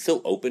it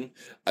still open?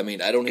 I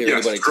mean, I don't hear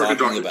anybody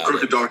talking about it.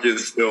 Crooked Dock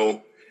is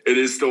still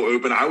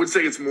open. I would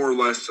say it's more or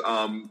less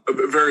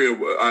very.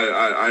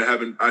 I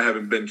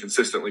haven't been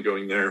consistently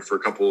going there for a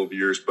couple of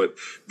years, but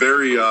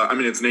very. I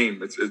mean, its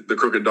name it's the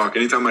Crooked Dock.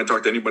 Anytime I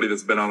talk to anybody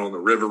that's been out on the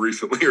river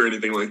recently or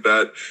anything like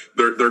that,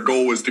 their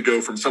goal is to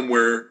go from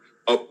somewhere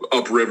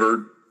up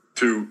river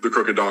to the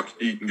Crooked Dock,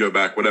 eat and go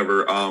back,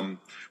 whatever.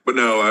 But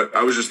no,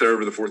 I was just there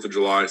over the 4th of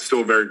July.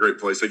 Still a very great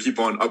place. They keep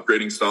on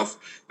upgrading stuff.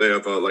 They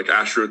have like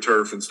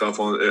AstroTurf and stuff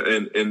on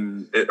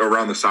in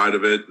around the side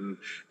of it, and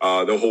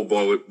they'll hold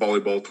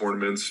volleyball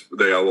tournaments.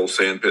 They have a little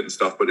sand pit and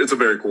stuff. But it's a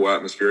very cool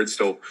atmosphere. It's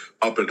still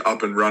up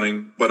and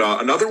running. But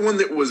another one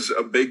that was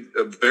a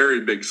very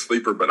big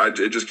sleeper, but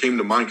it just came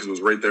to mind because it was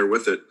right there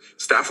with it.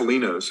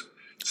 Staffolinos.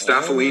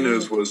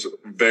 Staffolinos was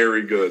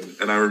very good,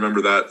 and I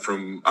remember that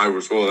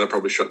that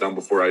probably shut down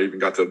before I even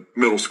got to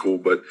middle school,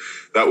 but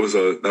that was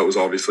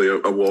obviously a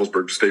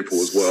Wallsburg staple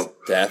as well.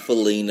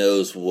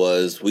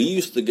 Staffolinos we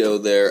used to go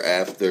there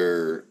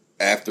after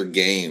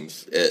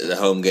games, the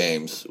home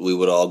games. We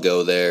would all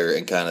go there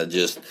and kind of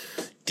just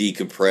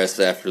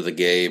decompress after the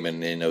game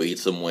and eat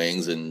some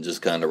wings and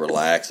just kind of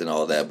relax and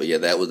all that. But yeah,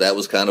 that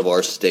was kind of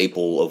our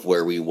staple of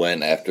where we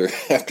went after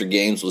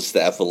games was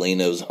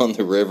Staffolinos on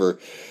the river.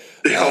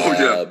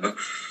 Yeah.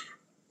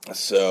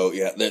 So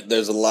yeah,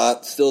 there's a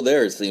lot still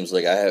there. It seems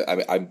like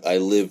I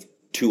live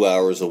 2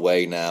 hours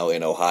away now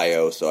in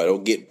Ohio, so I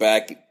don't get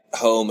back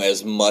home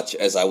as much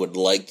as I would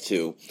like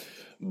to.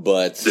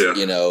 But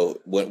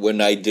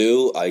when I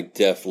do, I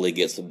definitely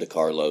get some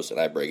DeCarlos and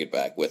I bring it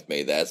back with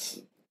me. That's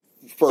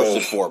first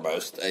and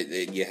foremost.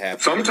 You have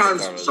to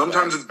sometimes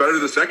it's better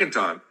the second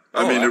time.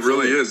 I mean,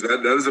 absolutely. It really is.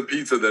 That is a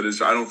pizza that is.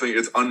 I don't think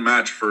it's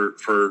unmatched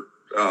for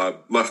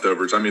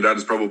leftovers. I mean, that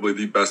is probably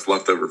the best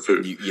leftover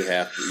food. You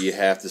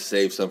have to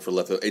save some for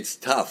leftovers. It's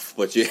tough,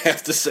 but you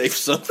have to save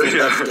some for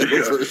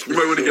leftovers. You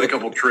might want to get a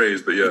couple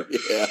trays, but yeah.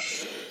 Yeah.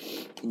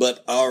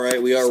 But all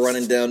right, we are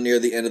running down near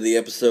the end of the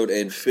episode,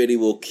 and Fitty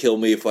will kill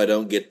me if I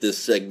don't get this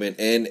segment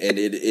in, and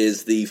it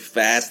is the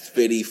Fast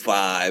Fitty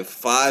 5.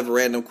 5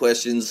 random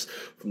questions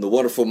from the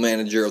wonderful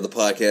manager of the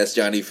podcast,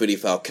 Johnny Fitty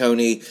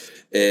Falcone.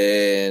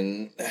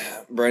 And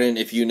Brennan,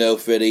 if you know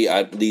Fitty,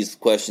 these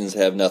questions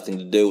have nothing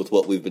to do with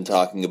what we've been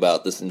talking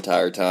about this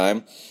entire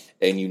time,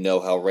 and you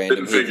know how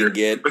random he can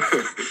get.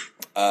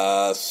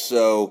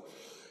 So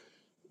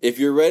if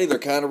you're ready, they're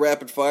kind of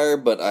rapid fire,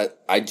 but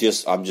I'm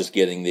just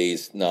getting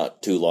these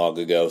not too long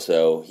ago,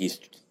 so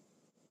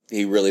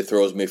he really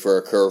throws me for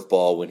a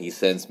curveball when he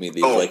sends me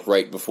these like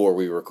right before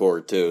we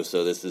record too.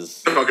 So this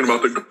is talking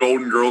about the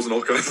Golden Girls and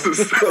all kinds of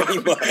stuff.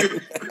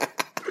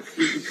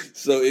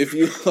 So if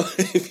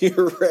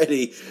you're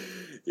ready,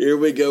 here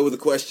we go with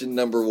question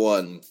number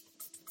 1.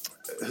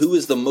 Who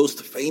is the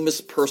most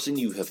famous person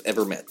you have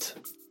ever met?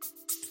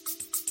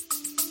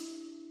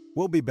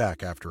 We'll be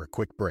back after a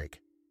quick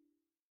break.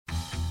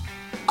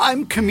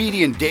 I'm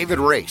comedian David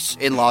Race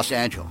in Los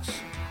Angeles.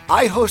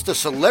 I host a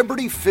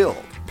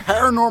celebrity-filled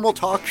paranormal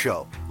talk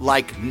show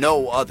like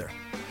no other.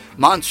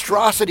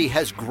 Monstrosity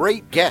has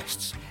great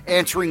guests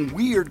answering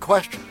weird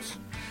questions.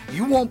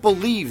 You won't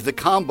believe the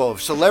combo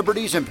of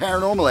celebrities and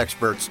paranormal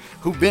experts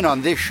who've been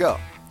on this show.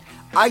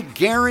 I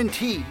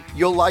guarantee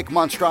you'll like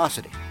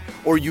Monstrosity,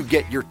 or you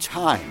get your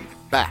time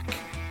back.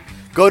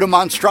 Go to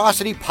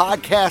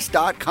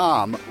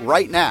monstrositypodcast.com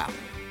right now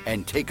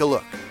and take a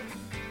look.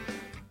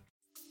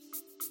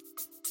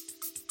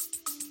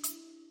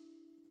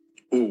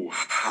 Ooh,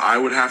 I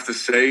would have to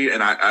say,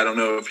 and I don't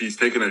know if he's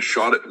taking a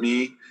shot at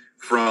me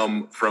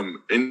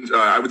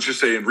I would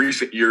just say in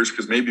recent years,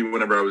 because maybe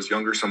whenever I was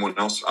younger, someone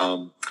else,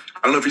 I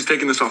don't know if he's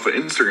taking this off of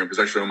Instagram, because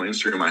actually on my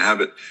Instagram I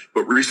have it,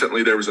 but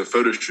recently there was a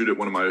photo shoot at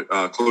one of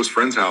my close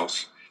friends'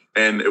 house,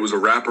 and it was a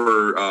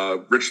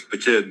rapper, Rich the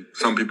Kid.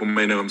 Some people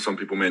may know him, some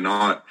people may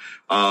not,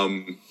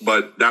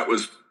 but that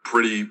was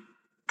pretty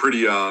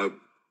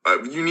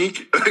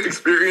unique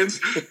experience.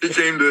 He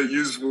came to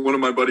use one of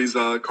my buddy's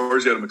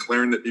cars. He had a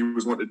McLaren that he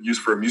was wanting to use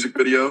for a music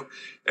video,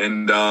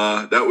 and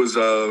that was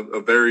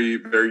a very,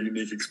 very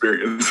unique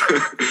experience.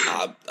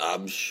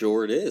 I'm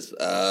sure it is.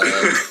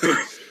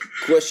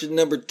 Question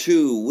number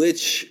 2: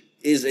 which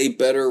is a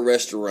better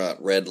restaurant,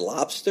 Red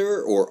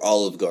Lobster or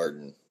Olive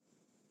Garden?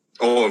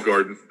 Olive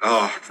Garden.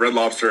 Red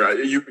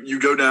Lobster. You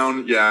go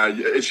down. Yeah,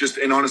 it's just,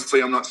 and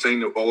honestly, I'm not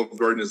saying that Olive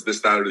Garden is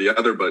this, that, or the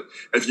other, but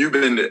if you've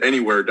been to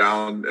anywhere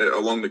down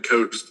along the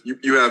coast, you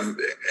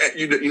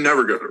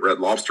never go to Red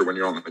Lobster when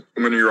you're on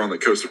the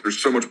coast.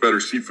 There's so much better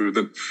seafood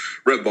than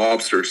Red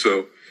Lobster.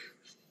 So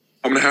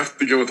I'm going to have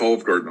to go with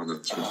Olive Garden on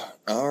this one.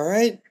 All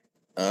right.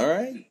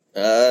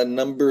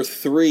 Number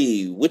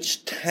 3,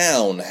 which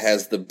town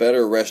has the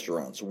better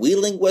restaurants?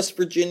 Wheeling, West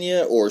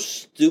Virginia, or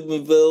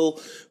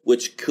Steubenville,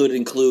 which could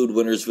include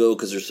Wintersville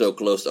because they're so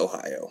close to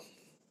Ohio?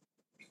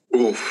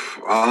 Oof.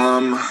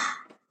 I'm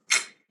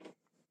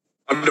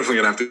definitely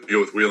going to have to go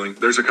with Wheeling.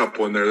 There's a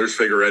couple in there. There's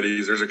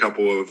Figaretti's. There's a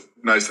couple of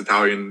nice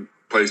Italian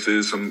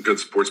places, some good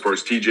sports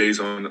bars, TJ's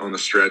on the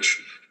stretch.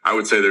 I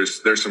would say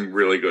there's some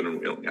really good in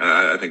Wheeling.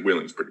 I think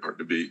Wheeling's pretty hard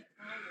to beat.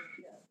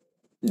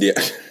 Yeah.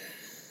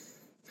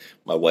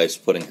 My wife's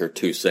putting her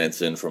 2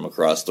 cents in from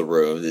across the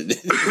room.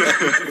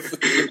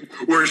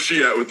 Where's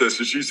she at with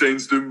this? Is she saying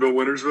Steubenville,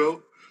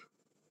 Wintersville?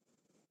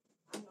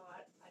 I'm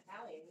not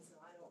Italian, so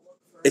I don't look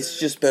for... It's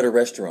just better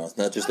restaurants,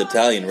 not just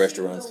Italian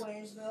restaurants.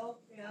 Wintersville,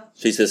 yeah.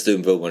 She says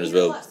Steubenville, It's a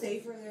Wintersville. lot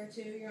safer there,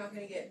 too. You're not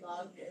going to get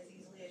mugged as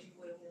easily as you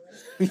would in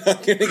Wheeling.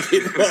 not going to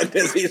get mugged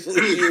as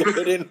easily as you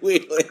would in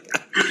Wheeling.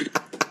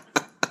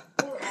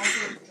 Or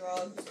also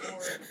drugs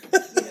or,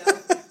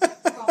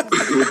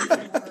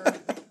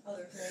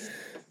 other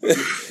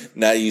things.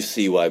 Now you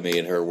see why me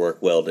and her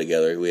work well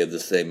together. We have the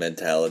same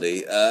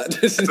mentality.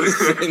 The same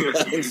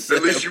mindset.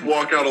 At least you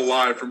walk out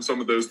alive from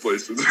some of those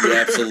places. Yeah,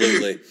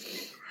 absolutely.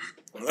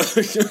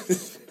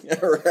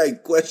 All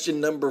right, question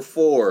number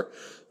 4.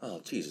 Oh,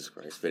 Jesus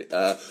Christ.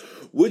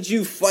 Would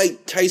you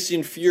fight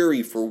Tyson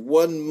Fury for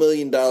 $1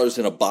 million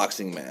in a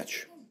boxing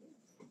match?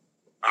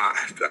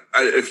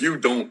 If you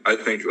don't, I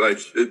think,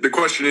 the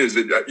question is,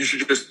 you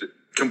should just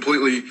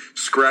completely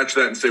scratch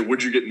that and say,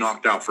 would you get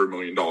knocked out for $1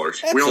 million?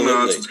 Absolutely. We all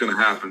know that's what's going to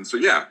happen. So,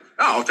 yeah,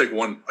 I'll take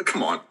one.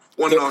 Come on.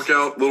 One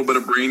knockout, a little bit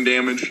of brain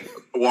damage,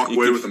 walk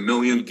away with $1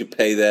 million. You could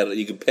pay that.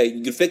 You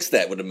could fix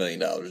that with $1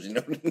 million, you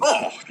know?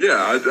 Oh,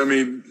 yeah. I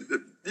mean,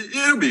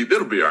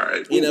 it'll be all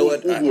right. You know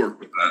what? We'll work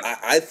with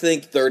that. I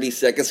think 30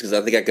 seconds, because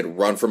I think I could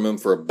run from him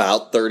for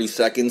about 30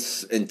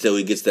 seconds until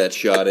he gets that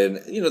shot in.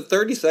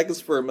 30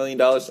 seconds for $1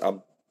 million,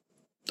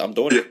 I'm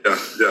doing it.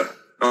 Yeah.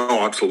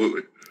 Oh,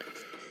 absolutely.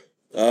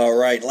 All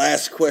right,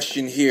 last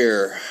question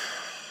here.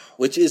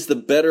 Which is the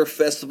better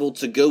festival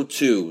to go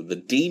to? The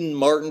Dean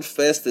Martin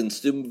Fest in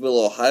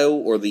Steubenville, Ohio,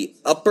 or the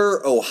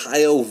Upper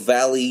Ohio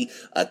Valley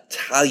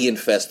Italian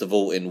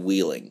Festival in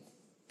Wheeling?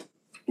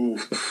 Ooh,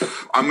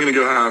 I'm gonna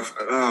go have.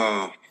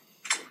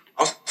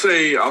 I'll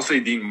say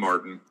Dean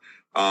Martin.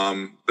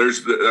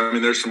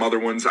 There's some other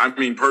ones. I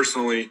mean,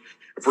 personally,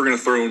 if we're gonna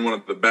throw in one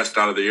of the best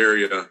out of the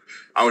area,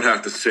 I would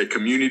have to say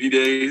Community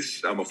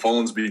Days. I'm a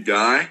Fallensby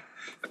guy.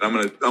 And I'm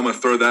gonna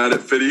throw that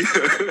at Fitty.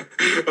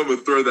 I'm a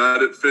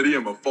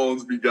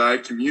Fallensby guy.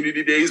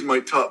 Community Days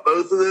might top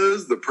both of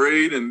those, the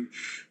parade and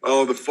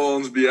the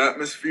Fallensby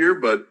atmosphere.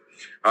 But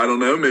I don't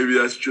know. Maybe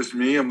that's just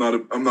me. I'm not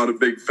a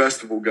big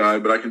festival guy,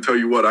 but I can tell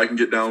you what, I can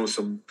get down with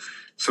some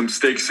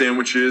steak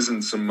sandwiches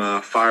and some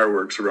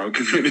fireworks around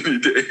Community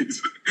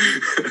Days.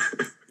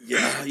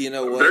 Yeah, you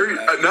know what?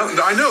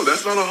 I know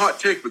that's not a hot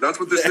take, but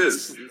that's what this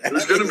is.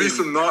 There's going to be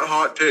some not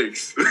hot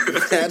takes.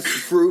 That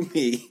threw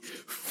me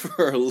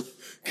for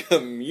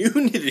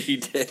Community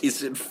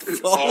Days in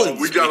Fallensby. Oh,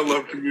 we gotta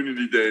love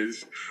Community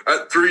Days.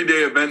 That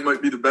 3-day event might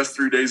be the best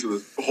 3 days of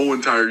the whole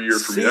entire year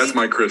for me. That's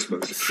my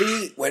Christmas.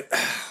 See, when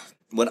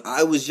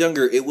I was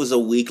younger, it was a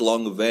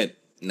week-long event.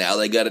 Now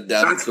they got it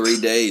down to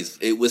 3 days.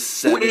 It was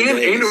 7 days. And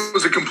it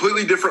was a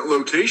completely different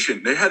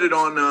location. They had it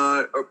on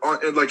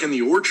like in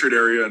the Orchard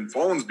area in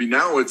Fallensby.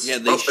 Now it's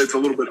it's a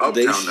little bit uptown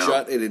now. They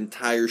shut an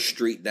entire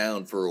street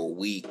down for a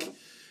week.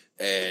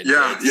 And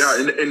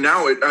and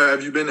now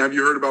have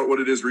you heard about what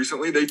it is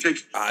recently? They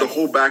take the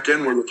whole back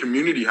end where the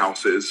community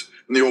house is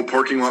and the old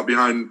parking lot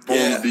behind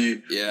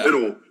Fallensby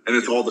Middle, and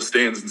it's all the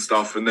stands and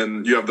stuff. And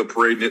then you have the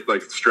parade, and it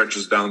like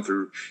stretches down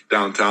through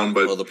downtown.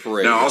 But the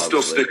parade, now I'll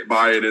still stick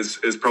by it as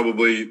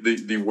probably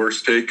the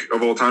worst take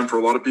of all time for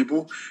a lot of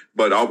people.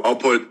 But I'll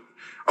put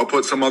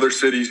some other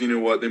cities. You know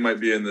what? They might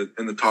be in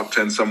the top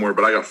 10 somewhere.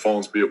 But I got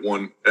Fallensby at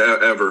 1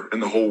 ever in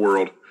the whole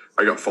world.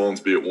 I got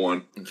Fallensby at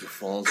 1. Your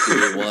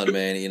Fallensby at 1,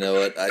 man. You know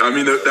what? I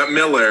mean, that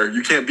Mill Air.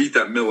 You can't beat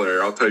that Mill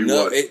Air. I'll tell you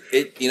what.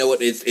 You know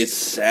what? It's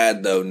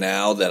sad though.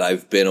 Now that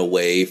I've been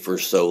away for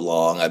so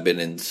long, I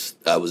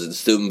was in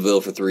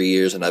Steubenville for 3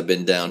 years, and I've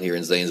been down here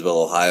in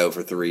Zanesville, Ohio,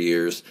 for 3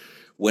 years.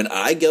 When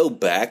I go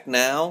back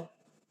now,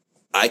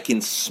 I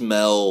can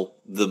smell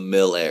the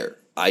Mill Air.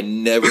 I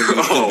never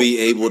used to be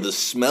able to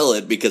smell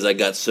it because I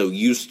got so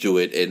used to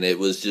it, and it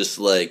was just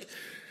like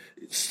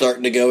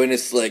starting to go in.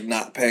 It's like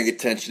not paying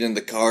attention in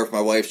the car if my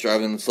wife's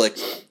driving. It's like,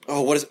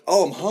 oh,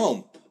 I'm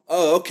home.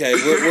 Oh, okay.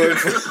 We're in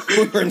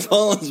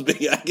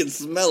Fallensby. I can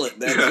smell it.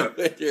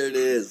 There it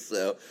is.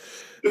 So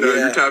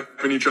you're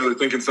tapping each other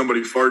thinking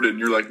somebody farted, and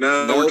you're like,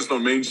 no, we're just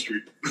on Main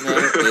Street.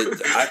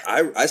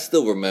 I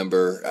still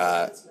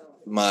remember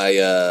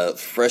my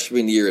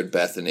freshman year at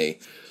Bethany.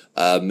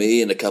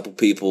 Me and a couple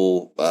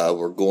people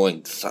were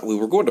going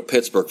to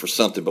Pittsburgh for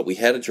something, but we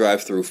had to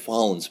drive through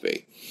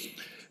Fallensby.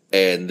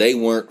 And they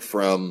weren't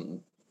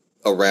from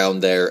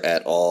around there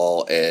at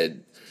all.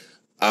 And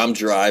I'm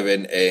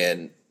driving,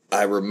 and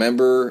I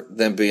remember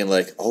them being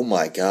like, oh,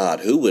 my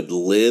God, who would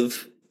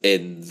live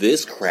in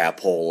this crap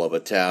hole of a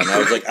town? I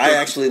was like, I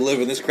actually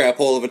live in this crap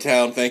hole of a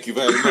town. Thank you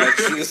very much.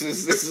 This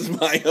is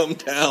my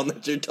hometown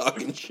that you're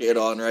talking shit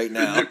on right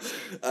now. You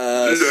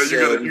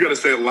got to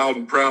say it loud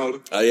and proud.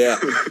 Yeah.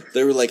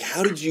 They were like,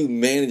 how did you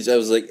manage? I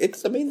was like,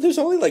 there's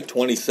only like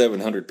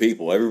 2,700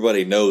 people.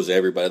 Everybody knows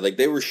everybody. Like,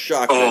 they were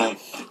shocked.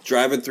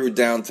 Driving through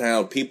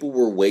downtown, people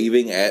were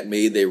waving at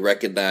me. They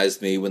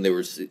recognized me when they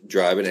were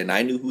driving, and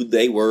I knew who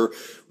they were.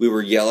 We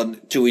were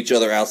yelling to each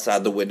other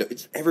outside the window.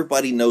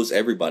 Everybody knows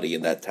everybody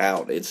in that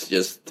town. There's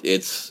a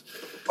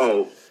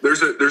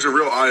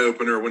real eye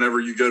opener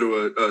whenever you go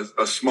to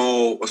a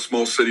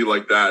small city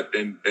like that,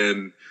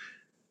 and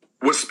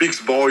what speaks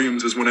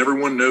volumes is when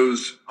everyone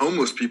knows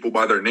homeless people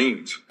by their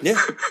names.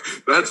 Yeah,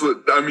 that's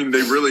what I mean.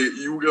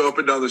 You go up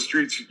and down the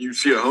streets, you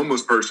see a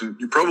homeless person,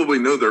 you probably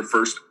know their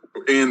first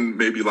and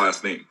maybe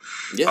last name.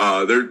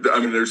 Yeah.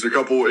 There's a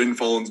couple in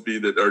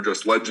Follinsby that are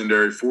just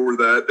legendary for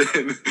that.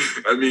 And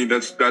I mean,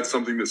 that's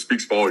something that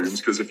speaks volumes,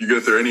 because if you go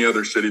through any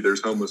other city,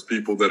 there's homeless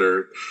people that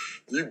are,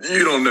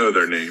 you don't know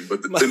their name, but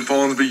in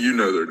Follinsby, you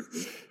know their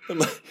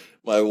name.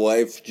 My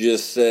wife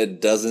just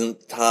said,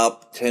 doesn't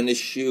top tennis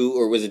shoe,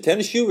 or was it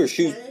tennis shoe or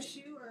shoe?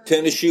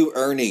 Tennis shoe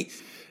Ernie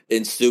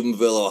in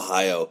Steubenville,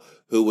 Ohio,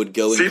 who would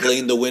go and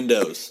clean the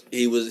windows.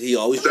 He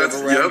always drove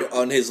around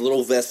on his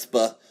little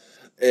Vespa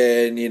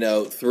and,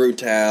 through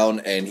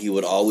town, and he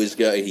would always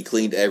go, and he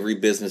cleaned every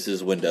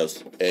business's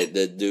windows. And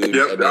the dude.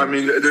 Yep.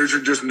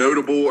 There's just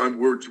notable.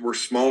 We're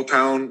small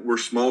town. We're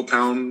small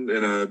town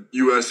in a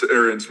U.S.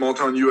 or in small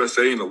town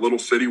USA in a little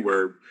city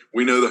where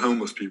we know the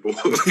homeless people.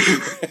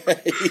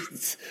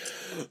 Right.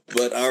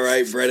 But all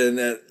right,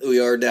 Brennan,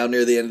 we are down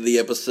near the end of the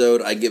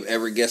episode. I give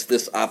every guest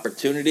this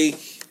opportunity.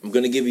 I'm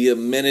going to give you a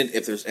minute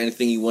if there's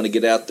anything you want to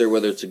get out there,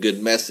 whether it's a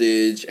good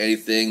message,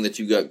 anything that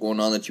you got going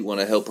on that you want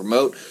to help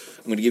promote.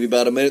 I'm going to give you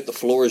about a minute. The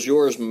floor is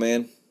yours, my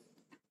man.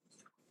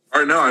 All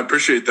right, no, I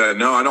appreciate that.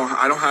 No, I don't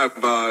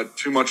have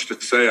too much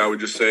to say. I would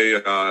just say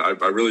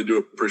I really do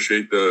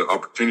appreciate the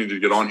opportunity to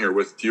get on here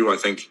with you. I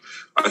think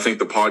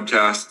the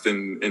podcast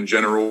in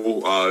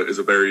general is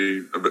a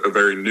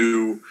very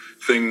new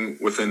thing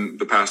within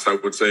the past, I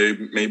would say,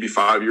 maybe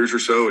 5 years or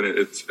so, and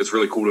it's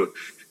really cool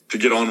to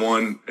get on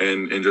one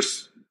and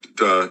just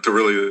to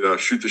really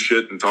shoot the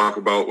shit and talk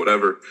about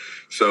whatever.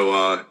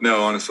 So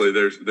no, honestly,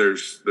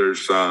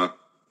 there's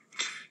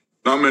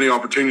not many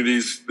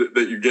opportunities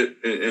that you get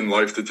in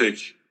life to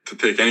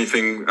take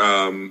anything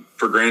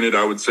for granted.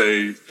 I would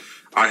say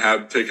I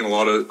have taken a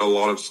lot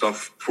of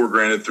stuff for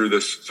granted through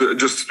this. So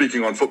just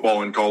speaking on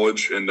football in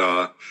college, and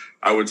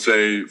I would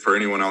say for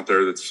anyone out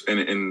there that's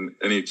in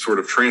any sort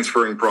of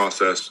transferring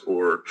process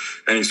or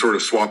any sort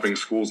of swapping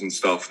schools and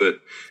stuff, that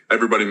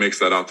everybody makes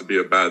that out to be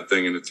a bad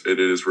thing, and it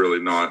is really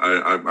not.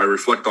 I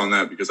reflect on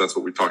that because that's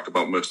what we talked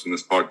about most in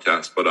this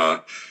podcast,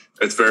 but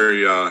it's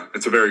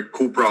a very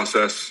cool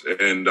process.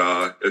 And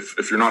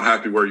if you're not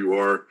happy where you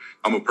are,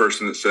 I'm a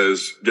person that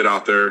says, get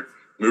out there,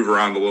 move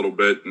around a little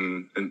bit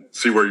and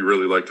see where you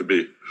really like to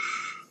be.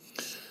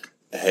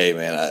 Hey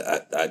man,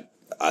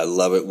 I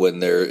love it when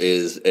there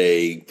is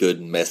a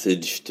good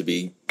message to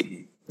be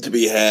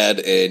had.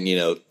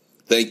 And,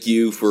 thank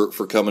you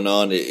for coming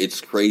on.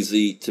 It's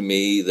crazy to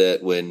me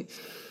that when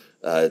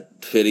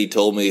Fitty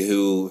told me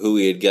who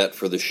he had got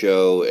for the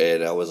show,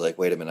 and I was like,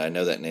 wait a minute, I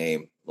know that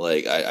name.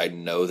 Like, I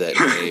know that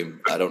name.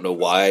 I don't know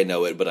why I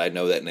know it, but I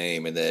know that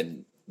name. And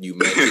then you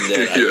mentioned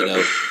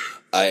that,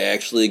 I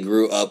actually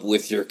grew up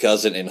with your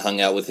cousin and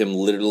hung out with him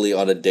literally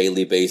on a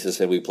daily basis,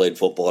 and we played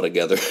football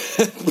together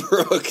at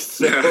Brook.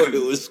 So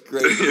it was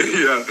great.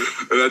 Yeah,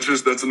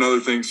 that's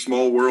another thing.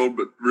 Small world,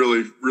 but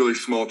really, really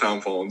small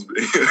town Follinsby.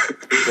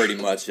 Pretty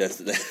much. That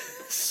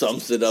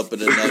sums it up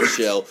in a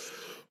nutshell.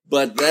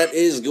 But that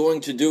is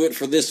going to do it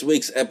for this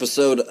week's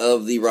episode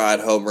of the Ride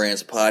Home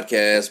Rants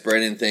podcast.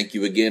 Brennan, thank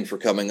you again for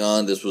coming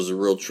on. This was a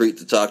real treat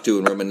to talk to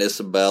and reminisce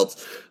about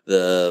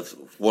the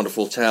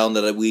wonderful town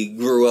that we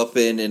grew up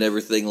in and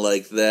everything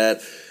like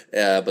that.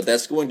 But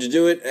that's going to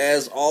do it.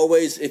 As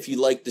always, if you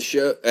like the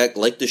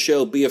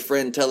show, be a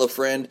friend, tell a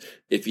friend.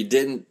 If you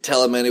didn't,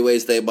 tell them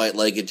anyways. They might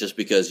like it just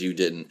because you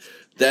didn't.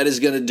 That is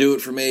going to do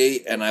it for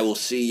me, and I will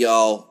see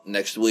y'all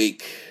next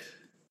week.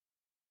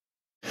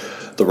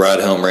 The Ride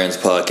Home Rants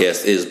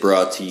podcast is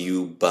brought to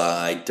you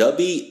by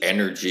W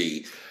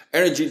Energy.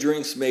 Energy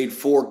drinks made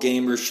for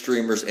gamers,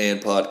 streamers, and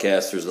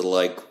podcasters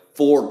alike.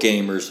 For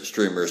gamers,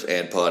 streamers,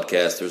 and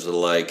podcasters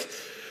alike.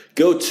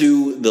 Go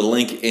to the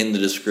link in the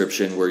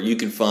description where you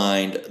can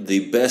find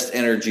the best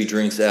energy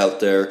drinks out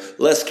there.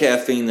 Less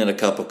caffeine than a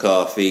cup of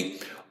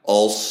coffee.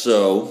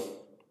 Also,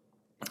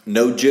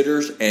 no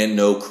jitters and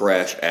no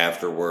crash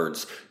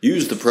afterwards.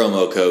 Use the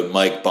promo code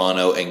Mike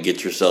Bono and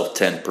get yourself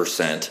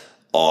 10%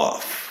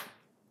 off.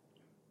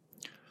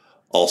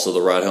 Also,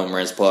 the Ride Home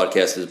Rants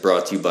podcast is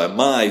brought to you by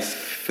my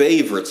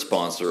favorite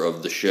sponsor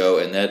of the show,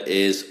 and that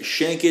is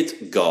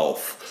Shankit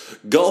Golf.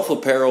 Golf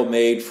apparel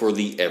made for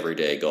the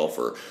everyday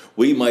golfer.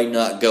 We might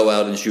not go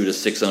out and shoot a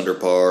 6 under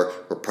par.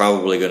 We're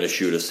probably going to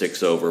shoot a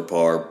 6 over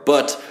par,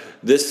 but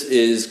this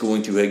is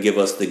going to give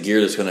us the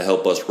gear that's going to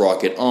help us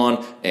rock it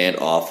on and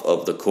off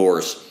of the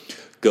course.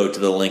 Go to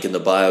the link in the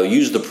bio,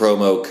 use the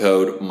promo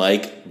code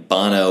Mike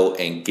Bono,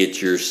 and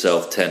get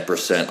yourself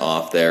 10%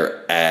 off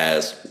there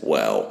as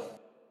well.